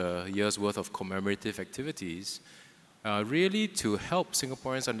launch a year's worth of commemorative activities, really to help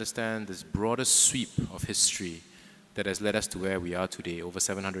Singaporeans understand this broader sweep of history that has led us to where we are today, over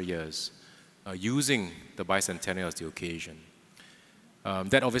 700 years, using the bicentennial as the occasion.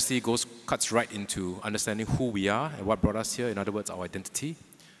 That obviously cuts right into understanding who we are and what brought us here, in other words, our identity.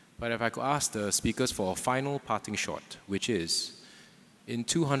 But if I could ask the speakers for a final parting shot, which is, in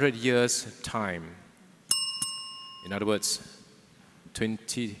 200 years' time, in other words,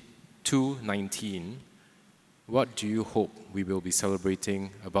 2219, what do you hope we will be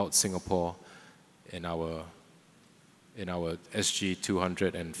celebrating about Singapore in our SG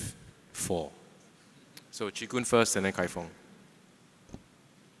 204? So Chee Koon first and then Kai Feng.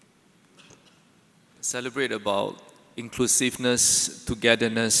 Celebrate about inclusiveness,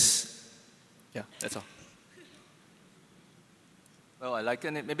 togetherness. Yeah, that's all. Well, I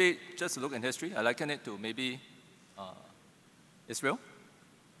liken it, maybe just to look in history, I liken it to maybe Israel.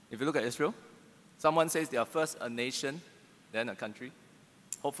 If you look at Israel, someone says they are first a nation, then a country.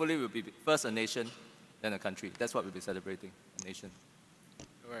 Hopefully we'll be first a nation, then a country. That's what we'll be celebrating, a nation.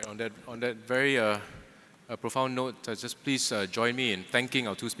 All right, on that very profound note, just please join me in thanking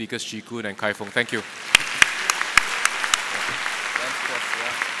our two speakers, Chee Koon and Kai Feng. Thank you.